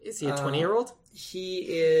 Is he a 20-year-old? He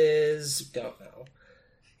is... Don't know.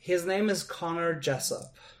 His name is Connor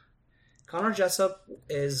Jessup. Connor Jessup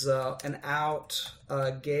is an out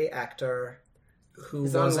gay actor who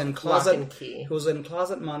He's was on in Lock Closet and Key. who was in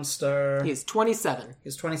Closet Monster. He's 27.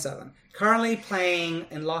 He's 27. Currently playing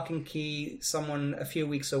in Lock and Key someone a few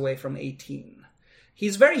weeks away from 18.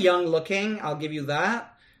 He's very young looking, I'll give you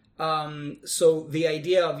that. So the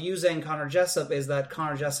idea of using Connor Jessup is that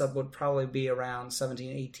Connor Jessup would probably be around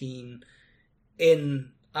 17,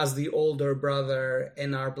 18 as the older brother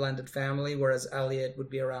in our blended family, whereas Elliot would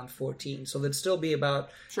be around 14. So they'd still be about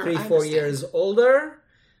Sure, 3-4 I understand. years older.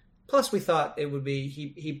 Plus, we thought it would be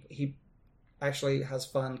he actually has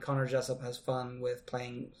fun. Connor Jessup has fun with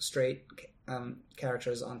playing straight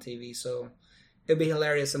characters on TV, so it'd be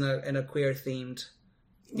hilarious in a queer themed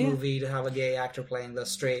movie to have a gay actor playing the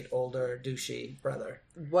straight, older, douchey brother.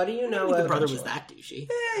 What do you know The of... brother was that douchey.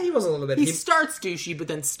 Yeah, he was a little bit. He starts douchey, but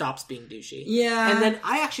then stops being douchey. Yeah. And then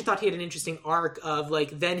I actually thought he had an interesting arc of,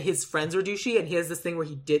 like, then his friends are douchey, and he has this thing where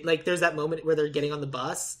he did, like, there's that moment where they're getting on the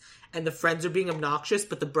bus, and the friends are being obnoxious,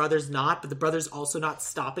 but the brother's not, but the brother's also not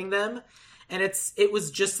stopping them. And it was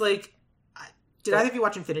just like... Did either of you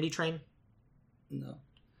watch Infinity Train? No.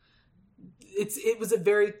 It was a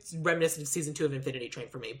very reminiscent of season 2 of Infinity Train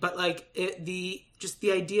for me, but like the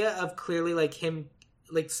idea of clearly like him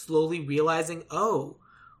like slowly realizing, oh,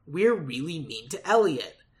 we're really mean to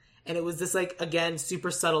Elliot, and it was this like again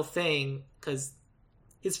super subtle thing because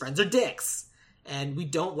his friends are dicks and we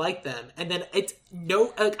don't like them, and then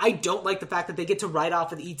I don't like the fact that they get to ride off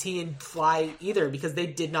with ET and fly either because they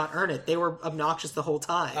did not earn it. They were obnoxious the whole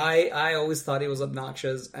time. I always thought he was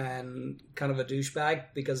obnoxious and kind of a douchebag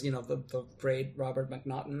because, you know, the great Robert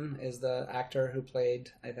McNaughton is the actor who played,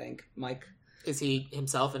 I think, Mike. Is he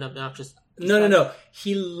himself an obnoxious? No.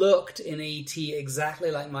 He looked in ET exactly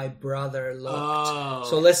like my brother looked. Oh.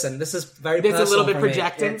 So listen, this is very It's personal a little bit for me.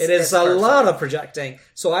 projecting? It is It's a personal. lot of projecting.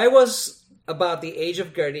 So I was about the age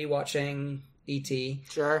of Gertie watching E.T.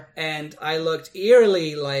 Sure. and I looked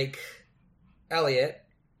eerily like Elliot,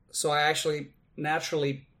 so I actually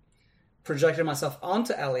naturally projected myself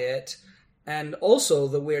onto Elliot, and also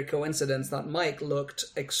the weird coincidence that Mike looked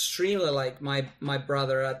extremely like my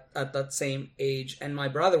brother at that same age, and my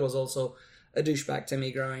brother was also a douchebag to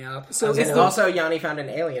me growing up. So as is And well. also, Yanni found an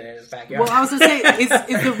alien in his backyard. Well, I was going to say,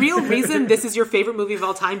 is the real reason this is your favorite movie of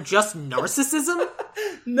all time just narcissism?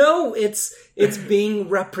 No, it's being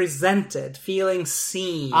represented, feeling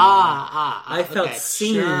seen. I felt okay,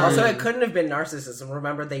 seen. sure. Also, it couldn't have been narcissism.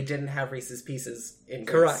 Remember, they didn't have Reese's Pieces in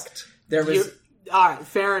Greece. Correct. There was... All right,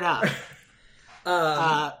 fair enough.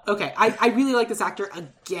 Okay, I really like this actor.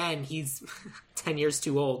 Again, he's 10 years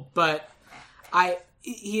too old, but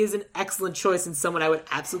he is an excellent choice and someone I would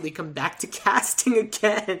absolutely come back to casting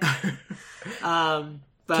again.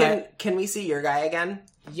 But Can we see your guy again?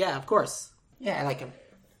 yeah, of course. Yeah, I like him.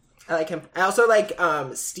 I also like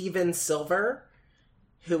Steven Silver,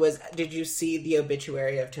 who was... Did you see the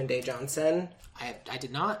obituary of Tunde Johnson? I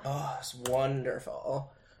did not. Oh, it's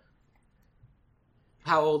wonderful.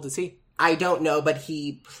 How old is he? I don't know, but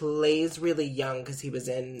he plays really young because he was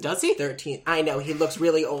in... Does he? 13. I know, he looks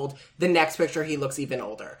really old. The next picture, he looks even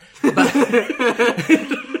older. He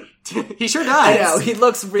sure does. I know, he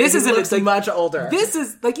looks really... This isn't- looks like, much older. This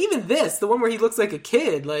is like even this, the one where he looks like a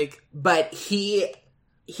kid. Like But he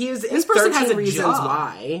is in This person 13 has a Reasons job.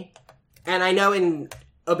 Why. And I know in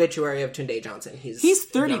Obituary of Tunde Johnson, he's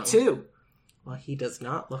 32. young. Well, he does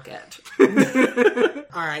not look it.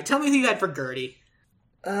 All right, tell me who you had for Gertie.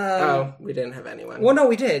 Oh, we didn't have anyone. Well, no,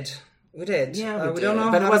 we did. We did. Yeah, we we did. don't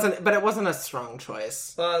know but how it wasn't a strong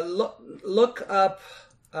choice. look up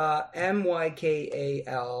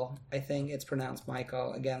Mykal. I think it's pronounced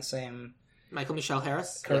Michael. Again, same. Michael Michelle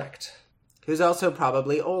Harris. Correct. Who's also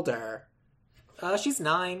probably older. She's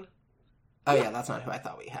 9. Oh yeah, that's not who I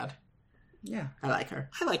thought we had. Yeah. I like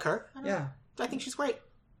her. I like her. Yeah. I think she's great.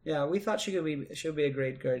 Yeah. We thought she would be a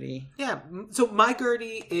great Gertie. Yeah. So my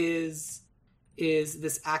Gertie is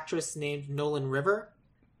this actress named Nolan River.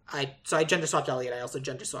 I gender swapped Elliot. I also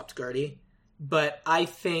gender swapped Gertie. But I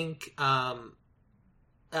think Nolan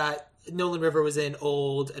River was in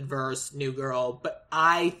Old, Adverse, New Girl. But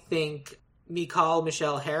I think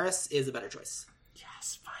Michelle Harris is a better choice.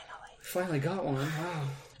 Yes, finally. Finally got one. Wow.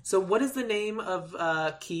 So what is the name of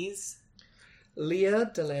Keys? Leah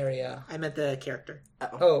Delaria. I meant the character.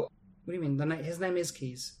 Oh, what do you mean? His name is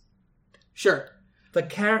Keys. Sure. The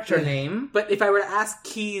character name. But if I were to ask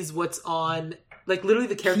Keys what's on... Like, literally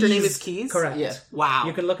the character name is Keys? Correct. Yeah. Wow.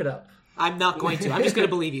 You can look it up. I'm not going to. I'm just going to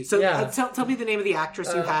believe you. So Yeah. tell me the name of the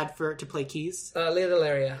actress you had to play Keys. Leah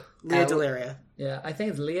Delaria. Leah Delaria. Yeah, I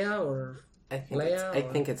think it's Leah or I think Leah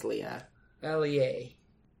it's Leah. L-E-A.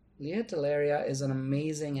 Leah Delaria is an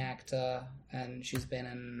amazing actor, and she's been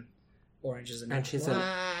in Orange is the New And she's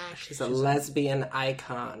Black. she's a lesbian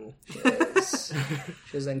icon. She is.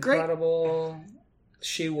 She's incredible.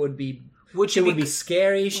 She would be. She would be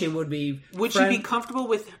scary. She would be. Would you be comfortable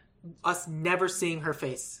with us never seeing her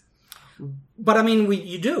face? But I mean,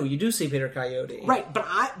 you do see Peter Coyote, Right? But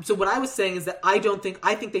so what I was saying is that I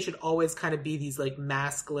think they should always kind of be these like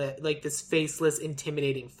maskless, like this faceless,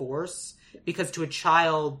 intimidating force, because to a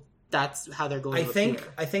child, that's how they're going.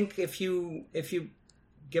 I think if you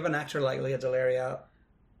give an actor like Leah Delaria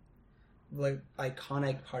like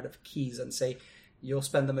iconic part of keys and say you'll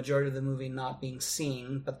spend the majority of the movie not being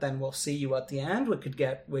seen, but then we'll see you at the end, we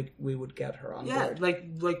would get her on board. like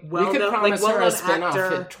We could promise her a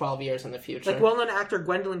spin-off in 12 years in the future. Like well-known actor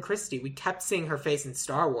Gwendolyn Christie, we kept seeing her face in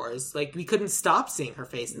Star Wars. Like we couldn't stop seeing her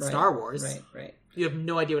face in Star Wars. Right. You have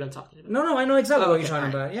no idea what I'm talking about. No, I know exactly what you're talking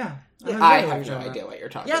about. Yeah. I have no idea what you're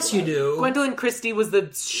talking about. Yes, you do. Gwendolyn Christie was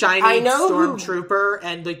the shiny stormtrooper,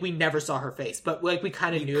 and like we never saw her face, but like we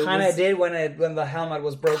kind of knew. Kind of did when the helmet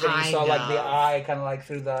was broken. You saw like the eye kind of like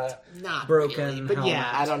through the broken really, but helmet.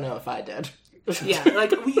 yeah, I don't know if I did. Yeah, like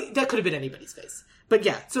that could have been anybody's face. But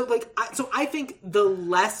yeah, so I think the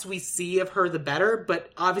less we see of her, the better.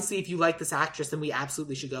 But obviously, if you like this actress, then we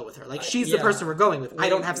absolutely should go with her. Like she's the person we're going with. I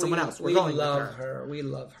don't have someone else. We're going with her. We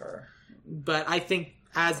love her. But I think,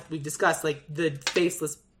 as we've discussed, like the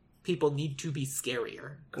faceless people need to be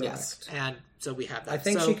scarier. Yes, and so we have that. I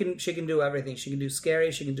think she can do everything. She can do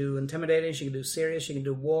scary. She can do intimidating. She can do serious. She can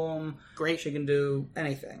do warm. Great. She can do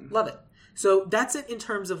anything. Love it. So that's it in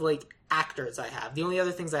terms of like actors I have. The only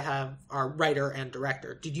other things I have are writer and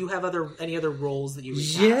director. Did you have any other roles that you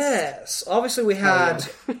recast? Yes. Obviously we had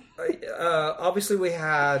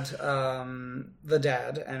the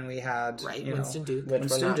Dad, and we had Winston Duke, which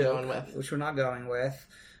we're not going with.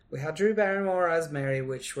 We had Drew Barrymore as Mary,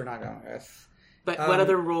 which we're not going with. But what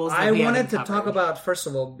other roles I wanted to talk about, first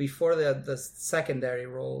of all, before the secondary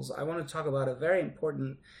roles, I want to talk about a very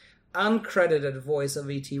important uncredited voice of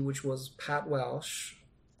E.T., which was Pat Welsh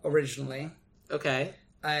originally. Okay.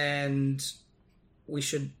 And we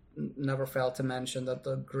should never fail to mention that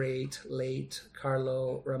the great late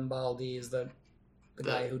Carlo Rambaldi is the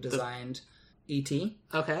guy who designed E.T.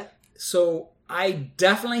 Okay. So I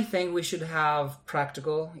definitely think we should have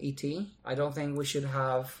practical E.T. I don't think we should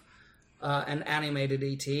have an animated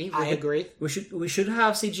E.T. I agree. We should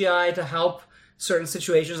have CGI to help certain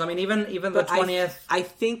situations. I mean, even the 20th. I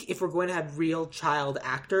think if we're going to have real child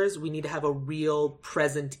actors, we need to have a real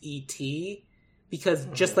present E.T. Because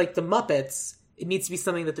just like the Muppets, it needs to be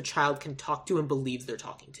something that the child can talk to and believes they're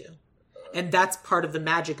talking to. And that's part of the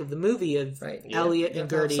magic of the movie of Elliot and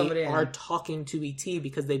Gertie are talking to E.T.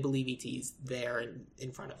 because they believe E.T.'s there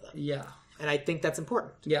in front of them. Yeah. And I think that's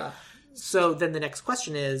important. Yeah. So then the next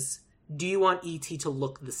question is, do you want E.T. to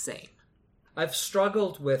look the same? I've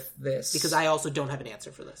struggled with this. Because I also don't have an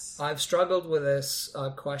answer for this. I've struggled with this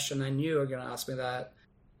question. I knew you were going to ask me that.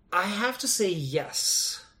 I have to say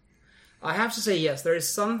yes. There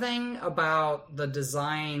is something about the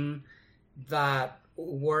design that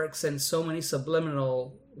works in so many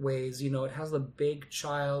subliminal ways. It has the big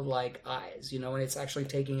childlike eyes, and it's actually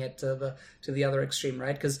taking it to the other extreme,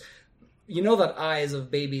 right? Because that eyes of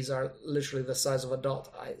babies are literally the size of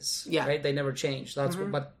adult eyes. Yeah. Right? They never change. That's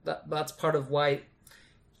that's part of why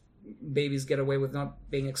babies get away with not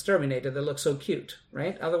being exterminated. They look so cute,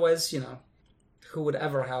 right? Otherwise, who would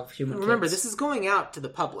ever have human Remember, kids? this is going out to the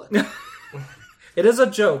public. It is a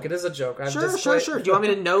joke. Sure. Do you want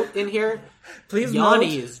me to note in here? Please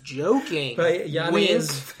Yanni is joking. But Yanni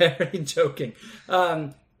is very joking.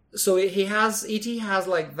 So E.T. has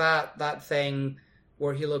like that thing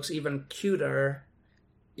where he looks even cuter.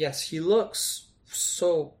 Yes, he looks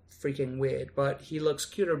so freaking weird, but he looks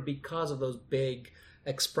cuter because of those big,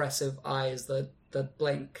 expressive eyes that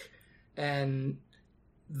blink. And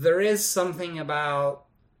there is something about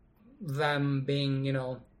them being,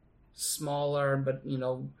 smaller, but,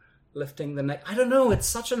 lifting the neck. I don't know. It's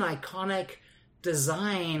such an iconic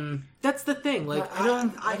design. That's the thing. Like I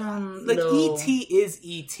don't like know. E.T. is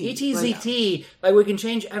E.T. E.T.'s E.T. Like we can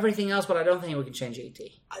change everything else, but I don't think we can change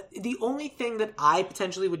E.T. The only thing that I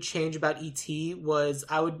potentially would change about E.T. was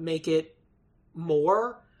I would make it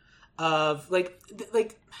more of like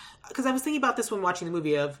because I was thinking about this when watching the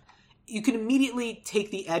movie of you can immediately take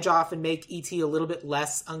the edge off and make E.T. a little bit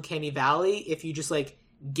less Uncanny Valley if you just like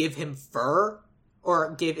give him fur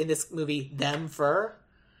or give in this movie them fur.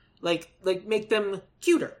 Like make them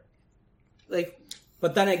cuter.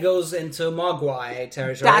 But then it goes into Mogwai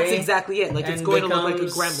territory. That's exactly it. Like it's going to look like a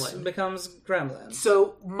gremlin. It becomes gremlin.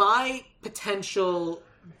 So my potential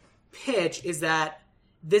pitch is that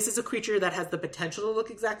this is a creature that has the potential to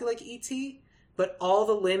look exactly like E.T., but all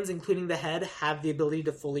the limbs, including the head, have the ability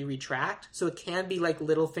to fully retract. So it can be like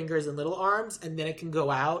little fingers and little arms, and then it can go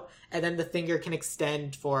out, and then the finger can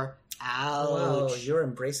extend for ouch. Oh, you're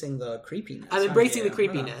embracing the creepiness. I'm embracing the Yeah.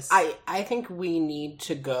 creepiness. I think we need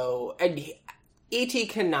to go... And E.T.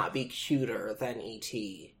 cannot be cuter than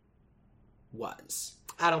E.T. was.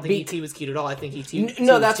 I don't think E.T. was cute at all. I think E.T. was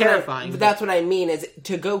That's terrifying. That's what I mean, is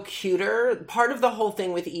to go cuter. Part of the whole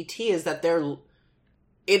thing with E.T. is that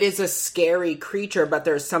it is a scary creature, but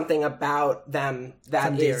there's something about them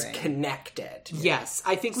that is Endearing. connected. Yes,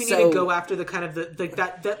 I think we need So- to go after the kind of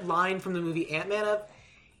that line from the movie Ant-Man of,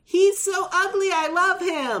 he's so ugly, I love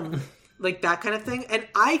him. Like that kind of thing. And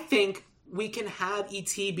I think we can have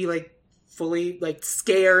E.T. be like fully like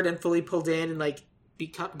scared and fully pulled in and like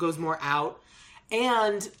goes more out.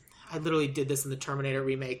 And I literally did this in the Terminator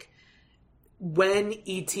remake. When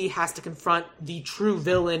E.T. has to confront the true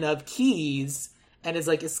villain of Keys and is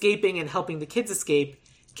like escaping and helping the kids escape,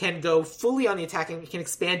 can go fully on the attack and can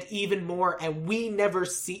expand even more, and we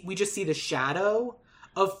just see the shadow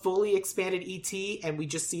of fully expanded E.T., and we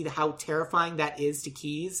just see how terrifying that is to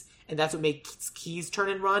Keys, and that's what makes Keys turn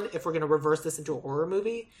and run if we're going to reverse this into a horror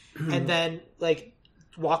movie. And then, like,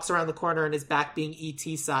 walks around the corner and is back being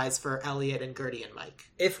E.T. size for Elliot and Gertie and Mike.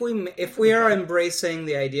 If we are embracing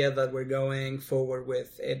the idea that we're going forward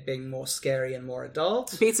with it being more scary and more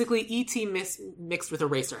adult, Basically, E.T. mixed with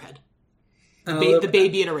Eraserhead. and The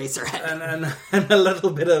baby in Eraserhead. and a little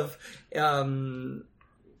bit of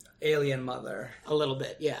Alien Mother. A little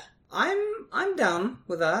bit, yeah. I'm down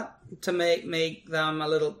with that to make them a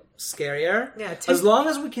little scarier. Yeah, as long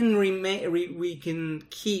as we can we can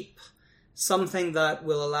keep something that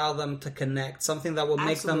will allow them to connect, something that will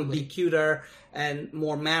make them Absolutely. be cuter and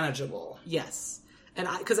more manageable. Yes. And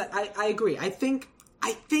I agree. I think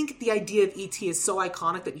the idea of E.T. is so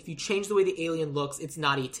iconic that if you change the way the alien looks, it's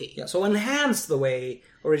not E.T. Yeah, so enhance the way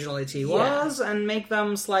original E.T. was and make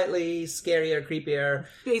them slightly scarier, creepier.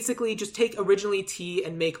 Basically, just take original E.T.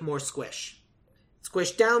 and make more squish.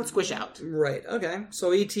 Squish down, squish out. Right, okay.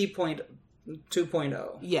 So E.T.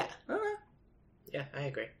 2.0. Yeah. Okay, Yeah, I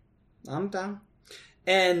agree. I'm down.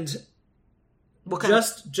 And What kind of,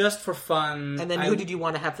 just for fun... and then who did you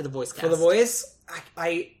want to have for the voice cast? For the voice,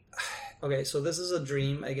 okay, so this is a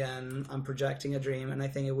dream. Again, I'm projecting a dream, and I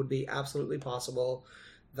think it would be absolutely possible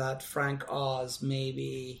that Frank Oz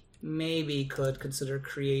maybe could consider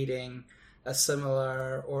creating a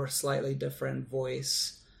similar or slightly different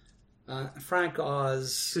voice. Frank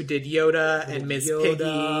Oz, Who did Yoda and Miss Piggy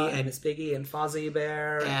and Miss Piggy and Fozzie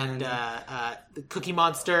Bear and the Cookie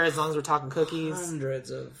Monster, as long as we're talking cookies.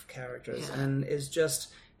 hundreds of characters, Yeah. and is just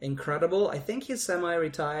incredible. I think he's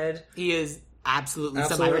semi-retired. He is absolutely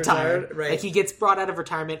Absolutely semi-retired. retired, right. Like, he gets brought out of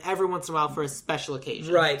retirement every once in a while for a special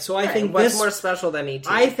occasion. Right, so I think What's this... more special than E.T.?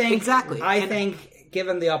 I think Exactly. I And- think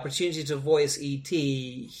given the opportunity to voice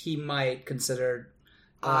E.T., he might consider.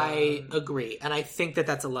 I agree, and I think that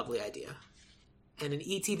that's a lovely idea. And an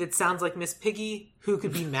E.T. that sounds like Miss Piggy, who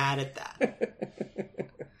could be mad at that?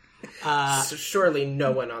 So surely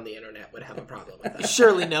no one on the internet would have a problem with that.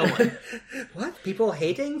 Surely no one. What, people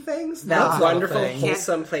hating things? That That's not a wonderful, thing.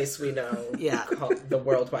 wholesome place we know Yeah. called the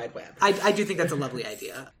World Wide Web. I do think that's a lovely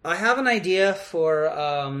idea. I have an idea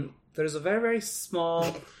for. There's a very very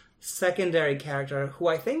small secondary character who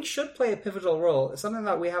I think should play a pivotal role. It's something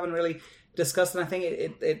that we haven't really discussed, and I think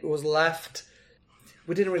it was left.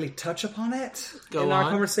 We didn't really touch upon it Go in our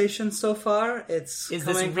on. conversation so far. Is this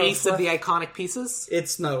coming from Reese of Fluff- the iconic pieces?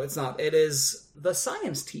 It's not. It is the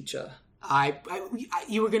science teacher.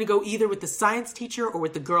 You were going to go either with the science teacher or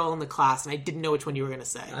with the girl in the class, and I didn't know which one you were going to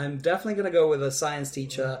say. I'm definitely going to go with a science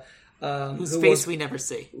teacher. Whose who face was- we never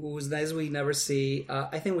see. whose names we never see.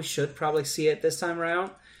 I think we should probably see it this time around.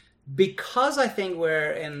 Because I think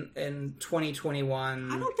we're in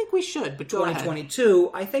 2021, I don't think we should, but go ahead.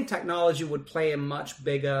 2022, I think technology would play a much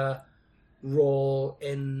bigger role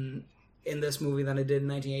in this movie than it did in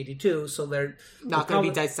 1982. So they're Not going to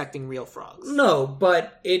be dissecting real frogs. No,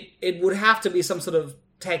 but it would have to be some sort of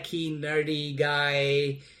techie, nerdy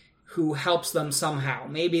guy who helps them somehow.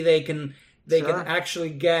 Maybe they can Sure.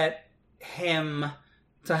 actually get him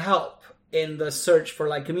to help in the search for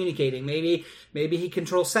like communicating. Maybe he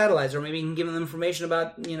controls satellites, or maybe he can give them information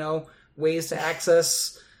about ways to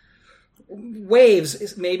access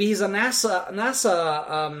waves. Maybe he's a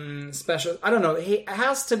NASA special. I don't know. He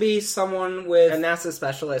has to be someone with A NASA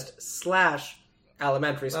specialist /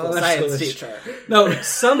 elementary school Elementary science school. teacher. no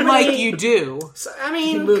somebody. Like you do. I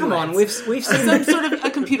mean, Movements. come on. We've seen Some sort of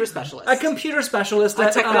a computer computer specialist. A computer specialist.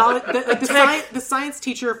 The science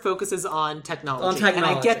teacher focuses on technology. And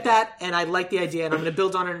I get that, and I like the idea, and I'm going to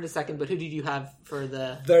build on it in a second, but who did you have for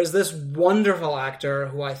the... There's this wonderful actor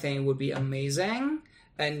who I think would be amazing,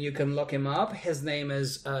 and you can look him up. His name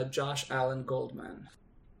is Josh Allen Goldman.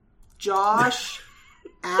 Josh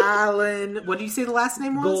Allen... What did you say the last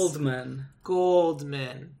name was?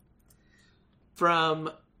 Goldman. From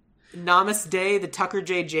Namaste, the Tucker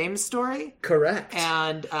J. James story? Correct.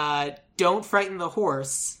 And Don't Frighten the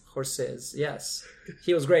Horse. Horses, yes.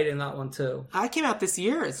 He was great in that one, too. That came out this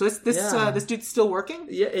year. So this dude's still working?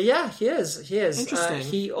 Yeah, he is. Interesting.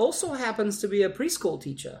 He also happens to be a preschool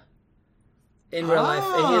teacher in real life.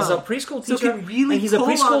 And he is a preschool teacher, so really and he's a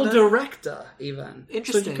preschool director, even.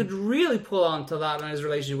 Interesting. So you could really pull on to that in his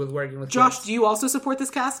relationship with working with Josh, kids. do you also support this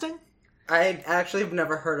casting? I actually have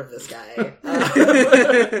never heard of this guy.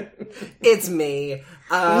 It's me.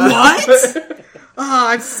 What?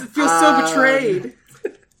 I feel so betrayed.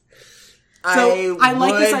 So I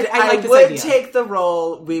like this idea. I would take the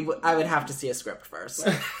role. I would have to see a script first.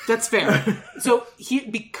 That's fair. So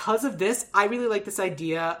because of this, I really like this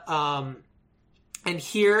idea. And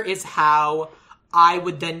here is how I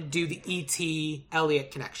would then do the E.T.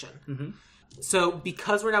 Elliot connection. Mm-hmm. So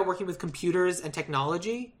because we're now working with computers and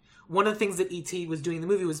technology, one of the things that E.T. was doing in the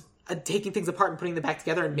movie was taking things apart and putting them back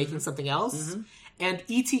together and making something else. Mm-hmm. And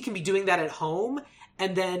E.T. can be doing that at home.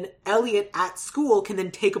 And then Elliot at school can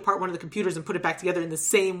then take apart one of the computers and put it back together in the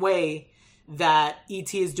same way that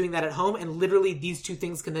E.T. is doing that at home. And literally these two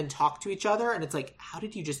things can then talk to each other. And it's like, how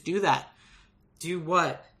did you just do that? Do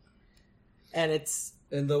what? And it's...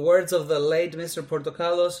 In the words of the late Mr.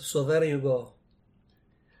 Portocalos, so there you go.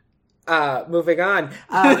 Moving on.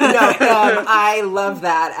 I love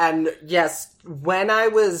that. And yes, when I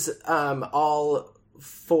was all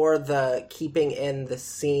for the keeping in the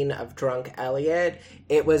scene of drunk Elliot,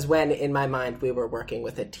 it was when, in my mind, we were working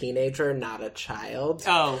with a teenager, not a child.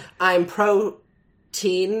 Oh. I'm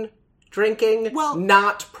pro-teen drinking,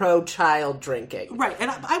 not pro-child drinking. Right,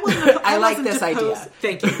 and I wasn't... I like this idea.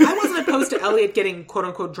 Thank you. I wasn't opposed to Elliot getting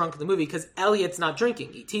quote-unquote drunk in the movie, because Elliot's not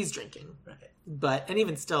drinking, E.T.'s drinking. Right. And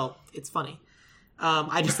even still, it's funny.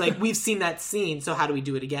 I just, we've seen that scene, so how do we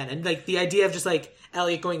do it again? And, the idea of just,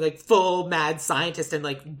 Elliot going, full mad scientist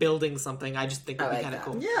and, building something, I just think would be kind of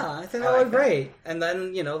cool. Yeah, I think that would be great. And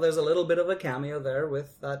then, there's a little bit of a cameo there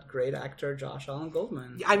with that great actor, Josh Allen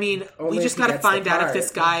Goldman. I mean, we just got to find out if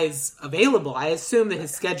this guy's available. I assume that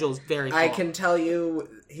his schedule is very full. I can tell you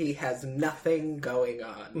he has nothing going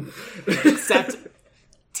on. Except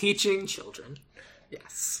teaching children.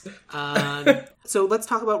 Yes. So let's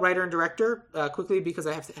talk about writer and director quickly because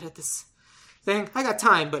I have to edit this thing. I got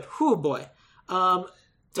time, but whoo boy.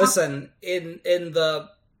 Listen, in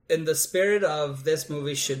the spirit of this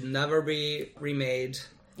movie should never be remade.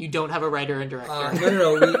 You don't have a writer and director.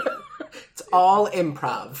 No. It's all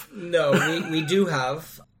improv. No, we do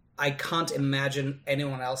have. I can't imagine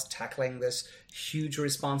anyone else tackling this huge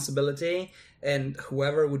responsibility, and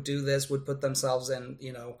whoever would do this would put themselves in,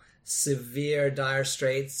 severe dire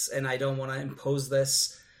straits, and I don't want to impose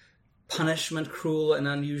this punishment, cruel and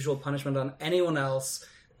unusual punishment on anyone else,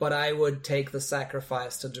 but I would take the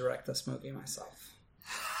sacrifice to direct this movie myself.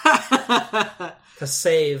 To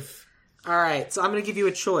save. Alright, so I'm going to give you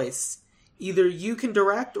a choice. Either you can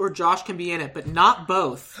direct or Josh can be in it, but not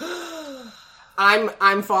both.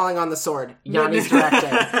 I'm falling on the sword. Yanni's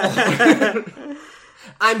directing.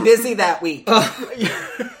 I'm busy that week.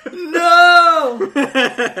 No!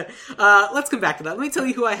 Let's come back to that. Let me tell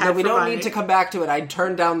you who I have. No, we don't need to come back to it. I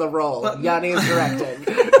turned down the role. Yanni is directing.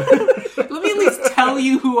 Let me at least tell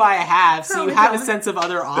you who I have so you have a sense of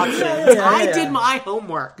other options. I did my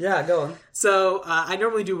homework. Yeah, go on. So, I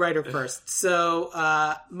normally do writer first. So,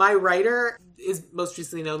 my writer is most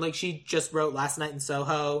recently known, she just wrote Last Night in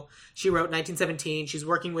Soho. She wrote 1917. She's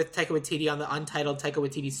working with Taika Waititi on the untitled Taika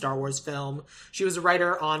Waititi Star Wars film. She was a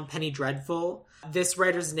writer on Penny Dreadful. This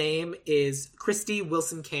writer's name is Christy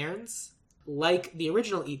Wilson Cairns. Like the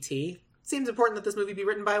original E.T., seems important that this movie be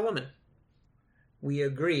written by a woman. We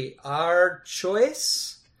agree. Our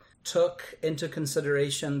choice took into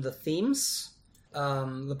consideration the themes,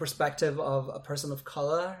 the perspective of a person of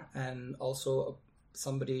color, and also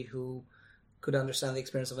somebody who could understand the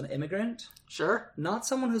experience of an immigrant. Sure. Not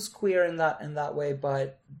someone who's queer in that way,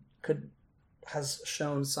 but has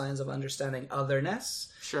shown signs of understanding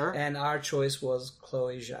otherness. Sure. And our choice was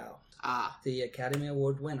Chloe Zhao. Ah. The Academy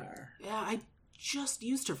Award winner. Yeah, I just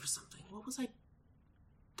used her for something. What was I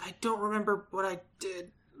don't remember what I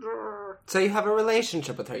did. So you have a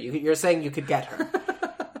relationship with her. You're saying you could get her.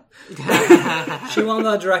 She won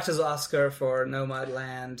the director's Oscar for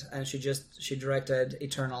Nomadland, and she directed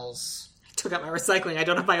Eternals. I took out my recycling. I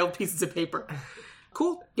don't have my old pieces of paper.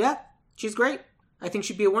 Cool. Yeah, she's great. I think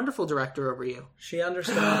she'd be a wonderful director over you. She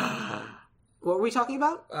understands. What were we talking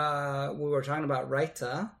about? We were talking about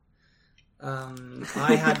Raita.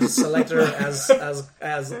 I had to select her as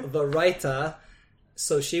the writer,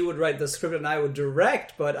 so she would write the script and I would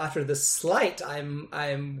direct. But after this slight,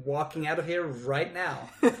 I'm walking out of here right now.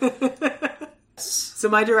 So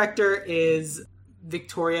my director is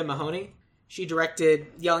Victoria Mahoney. She directed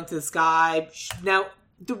Yelling to the Sky. Now,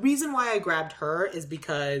 the reason why I grabbed her is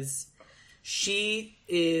because she's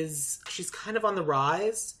kind of on the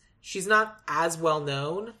rise. She's not as well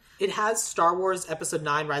known. It has Star Wars Episode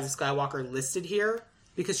 9 Rise of Skywalker listed here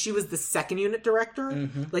because she was the second unit director.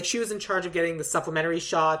 Mm-hmm. Like, she was in charge of getting the supplementary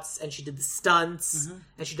shots, and she did the stunts,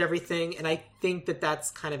 and she did everything, and I think that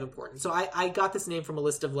that's kind of important. So I got this name from a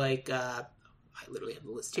list of, like, I literally have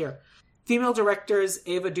the list here. Female directors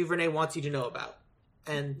Ava DuVernay wants you to know about.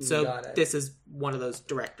 And so this is one of those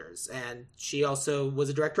directors. And she also was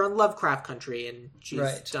a director on Lovecraft Country, and she's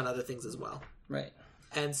done other things as well. Right.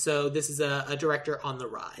 And so this is a director on the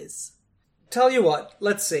rise. Tell you what,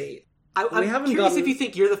 let's see. I'm curious if you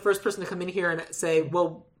think you're the first person to come in here and say,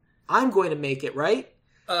 well, I'm going to make it, right?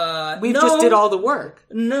 We just did all the work.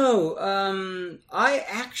 No, I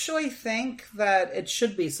actually think that it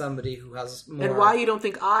should be somebody who has more... And why you don't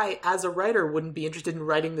think I, as a writer, wouldn't be interested in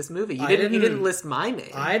writing this movie? You didn't list my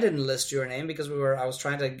name. I didn't list your name because I was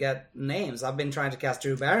trying to get names. I've been trying to cast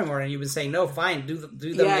Drew Barrymore, and you've been saying, no, fine, do them,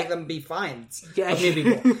 make them be fine. Yeah. New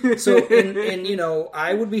people. So,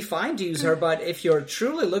 I would be fine to use her, but if you're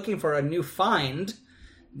truly looking for a new find,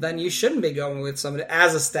 then you shouldn't be going with somebody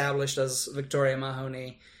as established as Victoria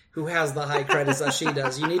Mahoney, who has the high credits as she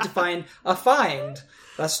does. You need to find a find.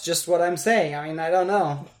 That's just what I'm saying. I mean, I don't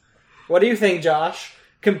know. What do you think, Josh?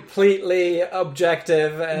 Completely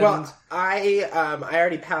objective. And... Well, I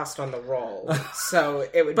already passed on the role, so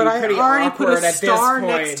it would be pretty awkward at this point. But I already put a star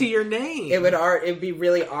next to your name. It would be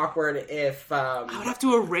really awkward if... I would have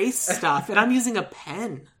to erase stuff, and I'm using a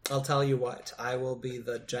pen. I'll tell you what. I will be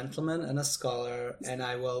the gentleman and a scholar, and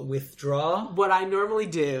I will withdraw. What I normally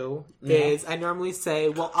do is I normally say,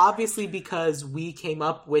 well, obviously because we came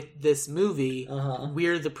up with this movie,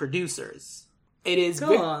 we're the producers. It is...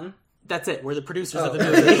 Go on. That's it. We're the producers of the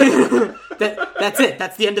movie. That's it.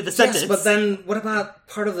 That's the end of the sentence. Yes, but then what about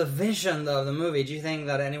part of the vision, though, of the movie? Do you think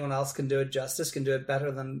that anyone else can do it justice, can do it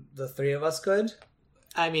better than the three of us could?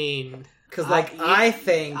 I mean... Because, I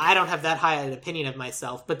think... I don't have that high an opinion of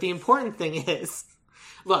myself, but the important thing is...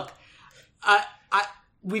 Look,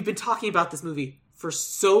 we've been talking about this movie for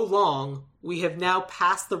so long, we have now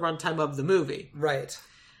passed the runtime of the movie. Right.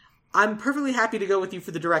 I'm perfectly happy to go with you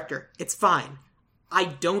for the director. It's fine. I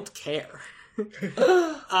don't care.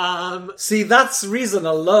 See, that's reason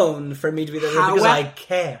alone for me to be there because I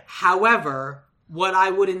care. However, what I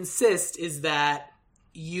would insist is that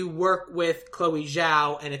you work with Chloe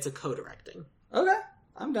Zhao and it's a co-directing. Okay,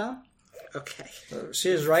 I'm down. Okay.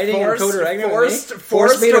 She's writing and co-directing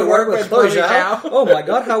forced me to work with Chloe Zhao. Oh my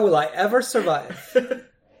god, how will I ever survive?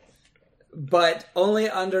 But only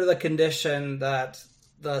under the condition that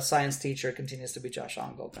the science teacher continues to be Josh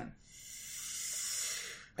Goldman.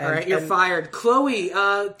 All right, you're fired. Chloe,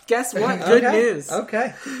 guess what? Good news.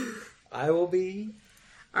 Okay. I will be...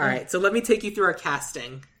 All right, so let me take you through our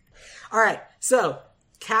casting. All right, so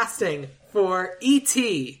casting for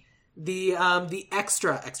E.T., the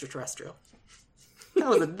extraterrestrial. That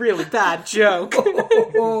was a really bad joke.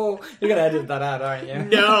 You're going to edit that out, aren't you?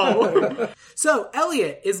 No. So,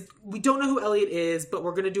 Elliot we don't know who Elliot is, but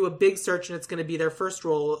we're going to do a big search, and it's going to be their first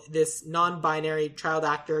role, this non-binary child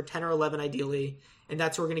actor, 10 or 11 ideally, and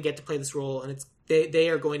that's who we're going to get to play this role, and they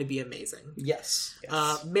are going to be amazing. Yes.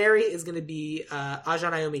 Mary is going to be Aja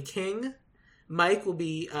Naomi King. Mike will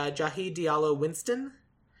be Jahid Diallo Winston.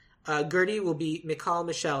 Gertie will be Mikal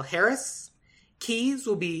Michelle Harris. Keys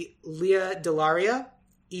will be Leah Delaria.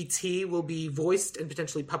 E.T. will be voiced and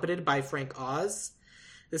potentially puppeted by Frank Oz.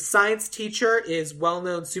 The science teacher is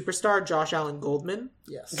well-known superstar Josh Allen Goldman.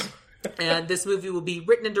 Yes. And this movie will be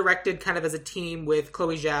written and directed kind of as a team with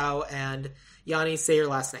Chloe Zhao and Yanni, say your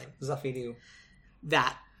last name. Zafiriu.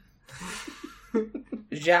 That.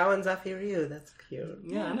 Zhao and Zafiriu, that's cute.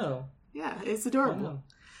 Yeah, I know. Yeah, it's adorable.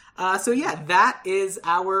 So yeah, that is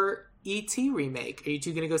our E.T. remake. Are you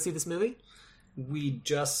two going to go see this movie? We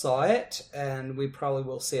just saw it, and we probably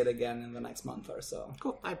will see it again in the next month or so.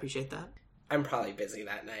 Cool, I appreciate that. I'm probably busy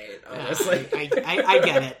that night, honestly. I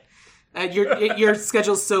get it. Your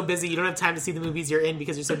schedule's so busy, you don't have time to see the movies you're in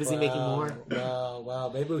because you're so busy making more.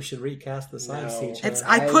 Wow. Maybe we should recast the science teacher.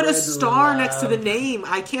 I put a star next to the name.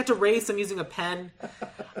 I can't erase. I'm using a pen.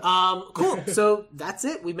 Cool. So that's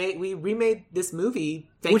it. We remade this movie.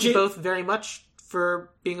 Thank you both very much for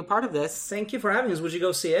being a part of this. Thank you for having us. Would you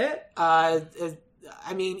go see it? I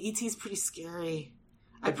mean, E.T.'s pretty scary.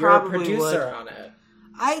 I You're a probably producer would. on it.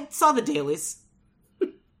 I saw the dailies.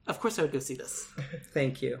 Of course I would go see this.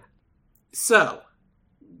 Thank you. So,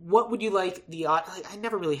 what would you like I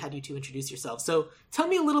never really had you two introduce yourselves. So, tell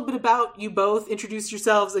me a little bit about you both. Introduce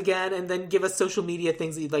yourselves again, and then give us social media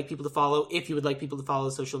things that you'd like people to follow, if you would like people to follow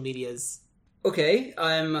social medias. Okay,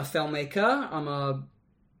 I'm a filmmaker. I'm a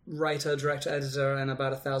writer, director, editor, and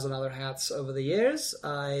about 1,000 other hats over the years.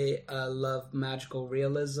 I love magical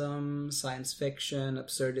realism, science fiction,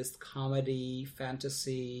 absurdist comedy,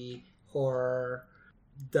 fantasy, horror.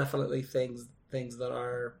 Definitely things that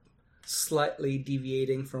are slightly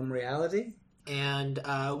deviating from reality. And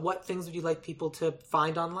what things would you like people to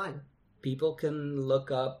find online? People can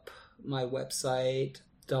look up my website,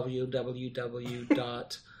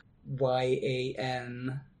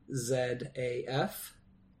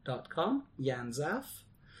 www.yanzaf.com, Yanzaf.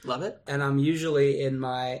 Love it. And I'm usually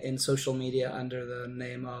in social media under the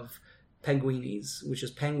name of Penguinies, which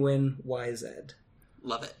is Penguin YZ.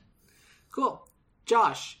 Love it. Cool.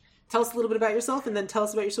 Josh, tell us a little bit about yourself, and then tell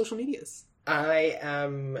us about your social medias. I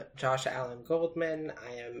am Josh Allen Goldman.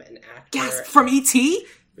 I am an actor. Gasp! From E.T.?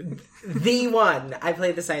 The one. I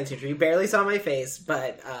played the science teacher. You barely saw my face,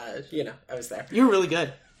 but, I was there. You were really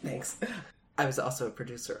good. Thanks. I was also a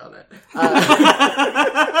producer on it.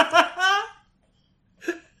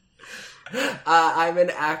 I'm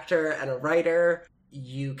an actor and a writer.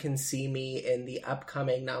 You can see me in the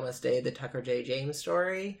upcoming Namaste, the Tucker J. James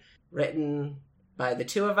story, written by the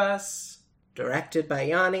two of us, directed by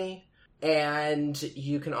Yanni, and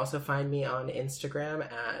you can also find me on Instagram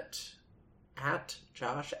at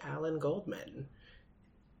Josh Allen Goldman,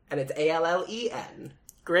 and it's ALLEN.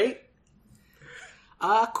 Great.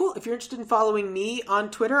 Cool. If you're interested in following me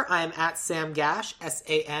on Twitter, I am at Sam Gash,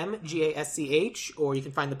 SAMGASCH, or you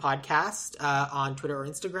can find the podcast on Twitter or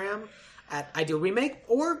Instagram at Ideal Remake,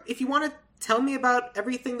 or if you want to tell me about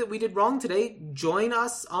everything that we did wrong today, join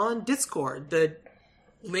us on Discord. The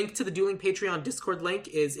link to the Dueling Patreon Discord link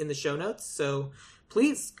is in the show notes, so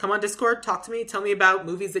please come on Discord, talk to me, tell me about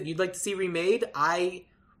movies that you'd like to see remade. I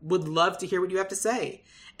would love to hear what you have to say.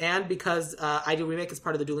 And because Ideal Remake is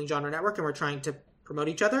part of the Dueling Genre Network and we're trying to promote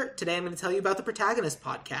each other, today I'm going to tell you about the Protagonist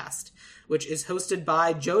podcast, which is hosted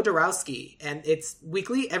by Joe Dorowski, and it's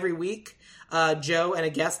weekly. Every week, Joe and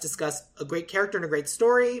a guest discuss a great character and a great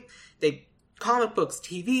story. They comic books,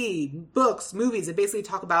 TV, books, movies, and basically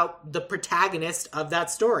talk about the protagonist of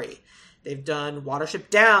that story. They've done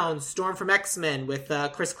Watership Down, Storm from X-Men with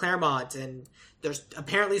Chris Claremont, and there's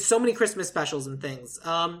apparently so many Christmas specials and things.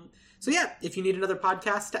 So yeah, if you need another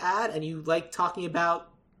podcast to add and you like talking about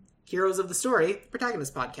heroes of the story,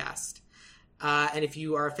 Protagonist Podcast. And if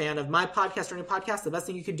you are a fan of my podcast or any podcast, the best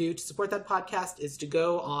thing you can do to support that podcast is to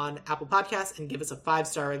go on Apple Podcasts and give us a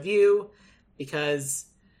 5-star review, because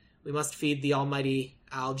we must feed the almighty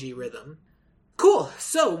algae rhythm. Cool.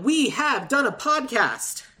 So we have done a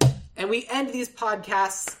podcast, and we end these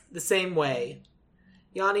podcasts the same way.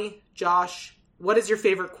 Yanni, Josh, what is your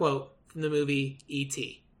favorite quote from the movie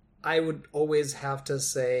E.T.? I would always have to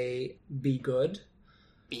say, be good.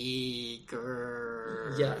 Be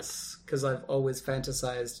good. Yes, because I've always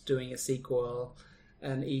fantasized doing a sequel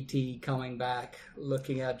and E.T. coming back,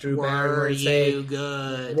 looking at Drew Barrymore and saying,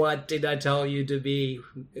 good? "What did I tell you to be?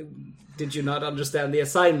 Did you not understand the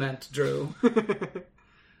assignment, Drew?"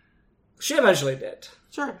 She eventually did.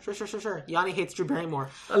 Sure. Yanni hates Drew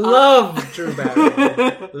Barrymore. I love Drew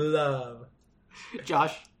Barrymore. Love.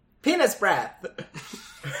 Josh. Penis breath.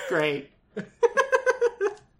 Great.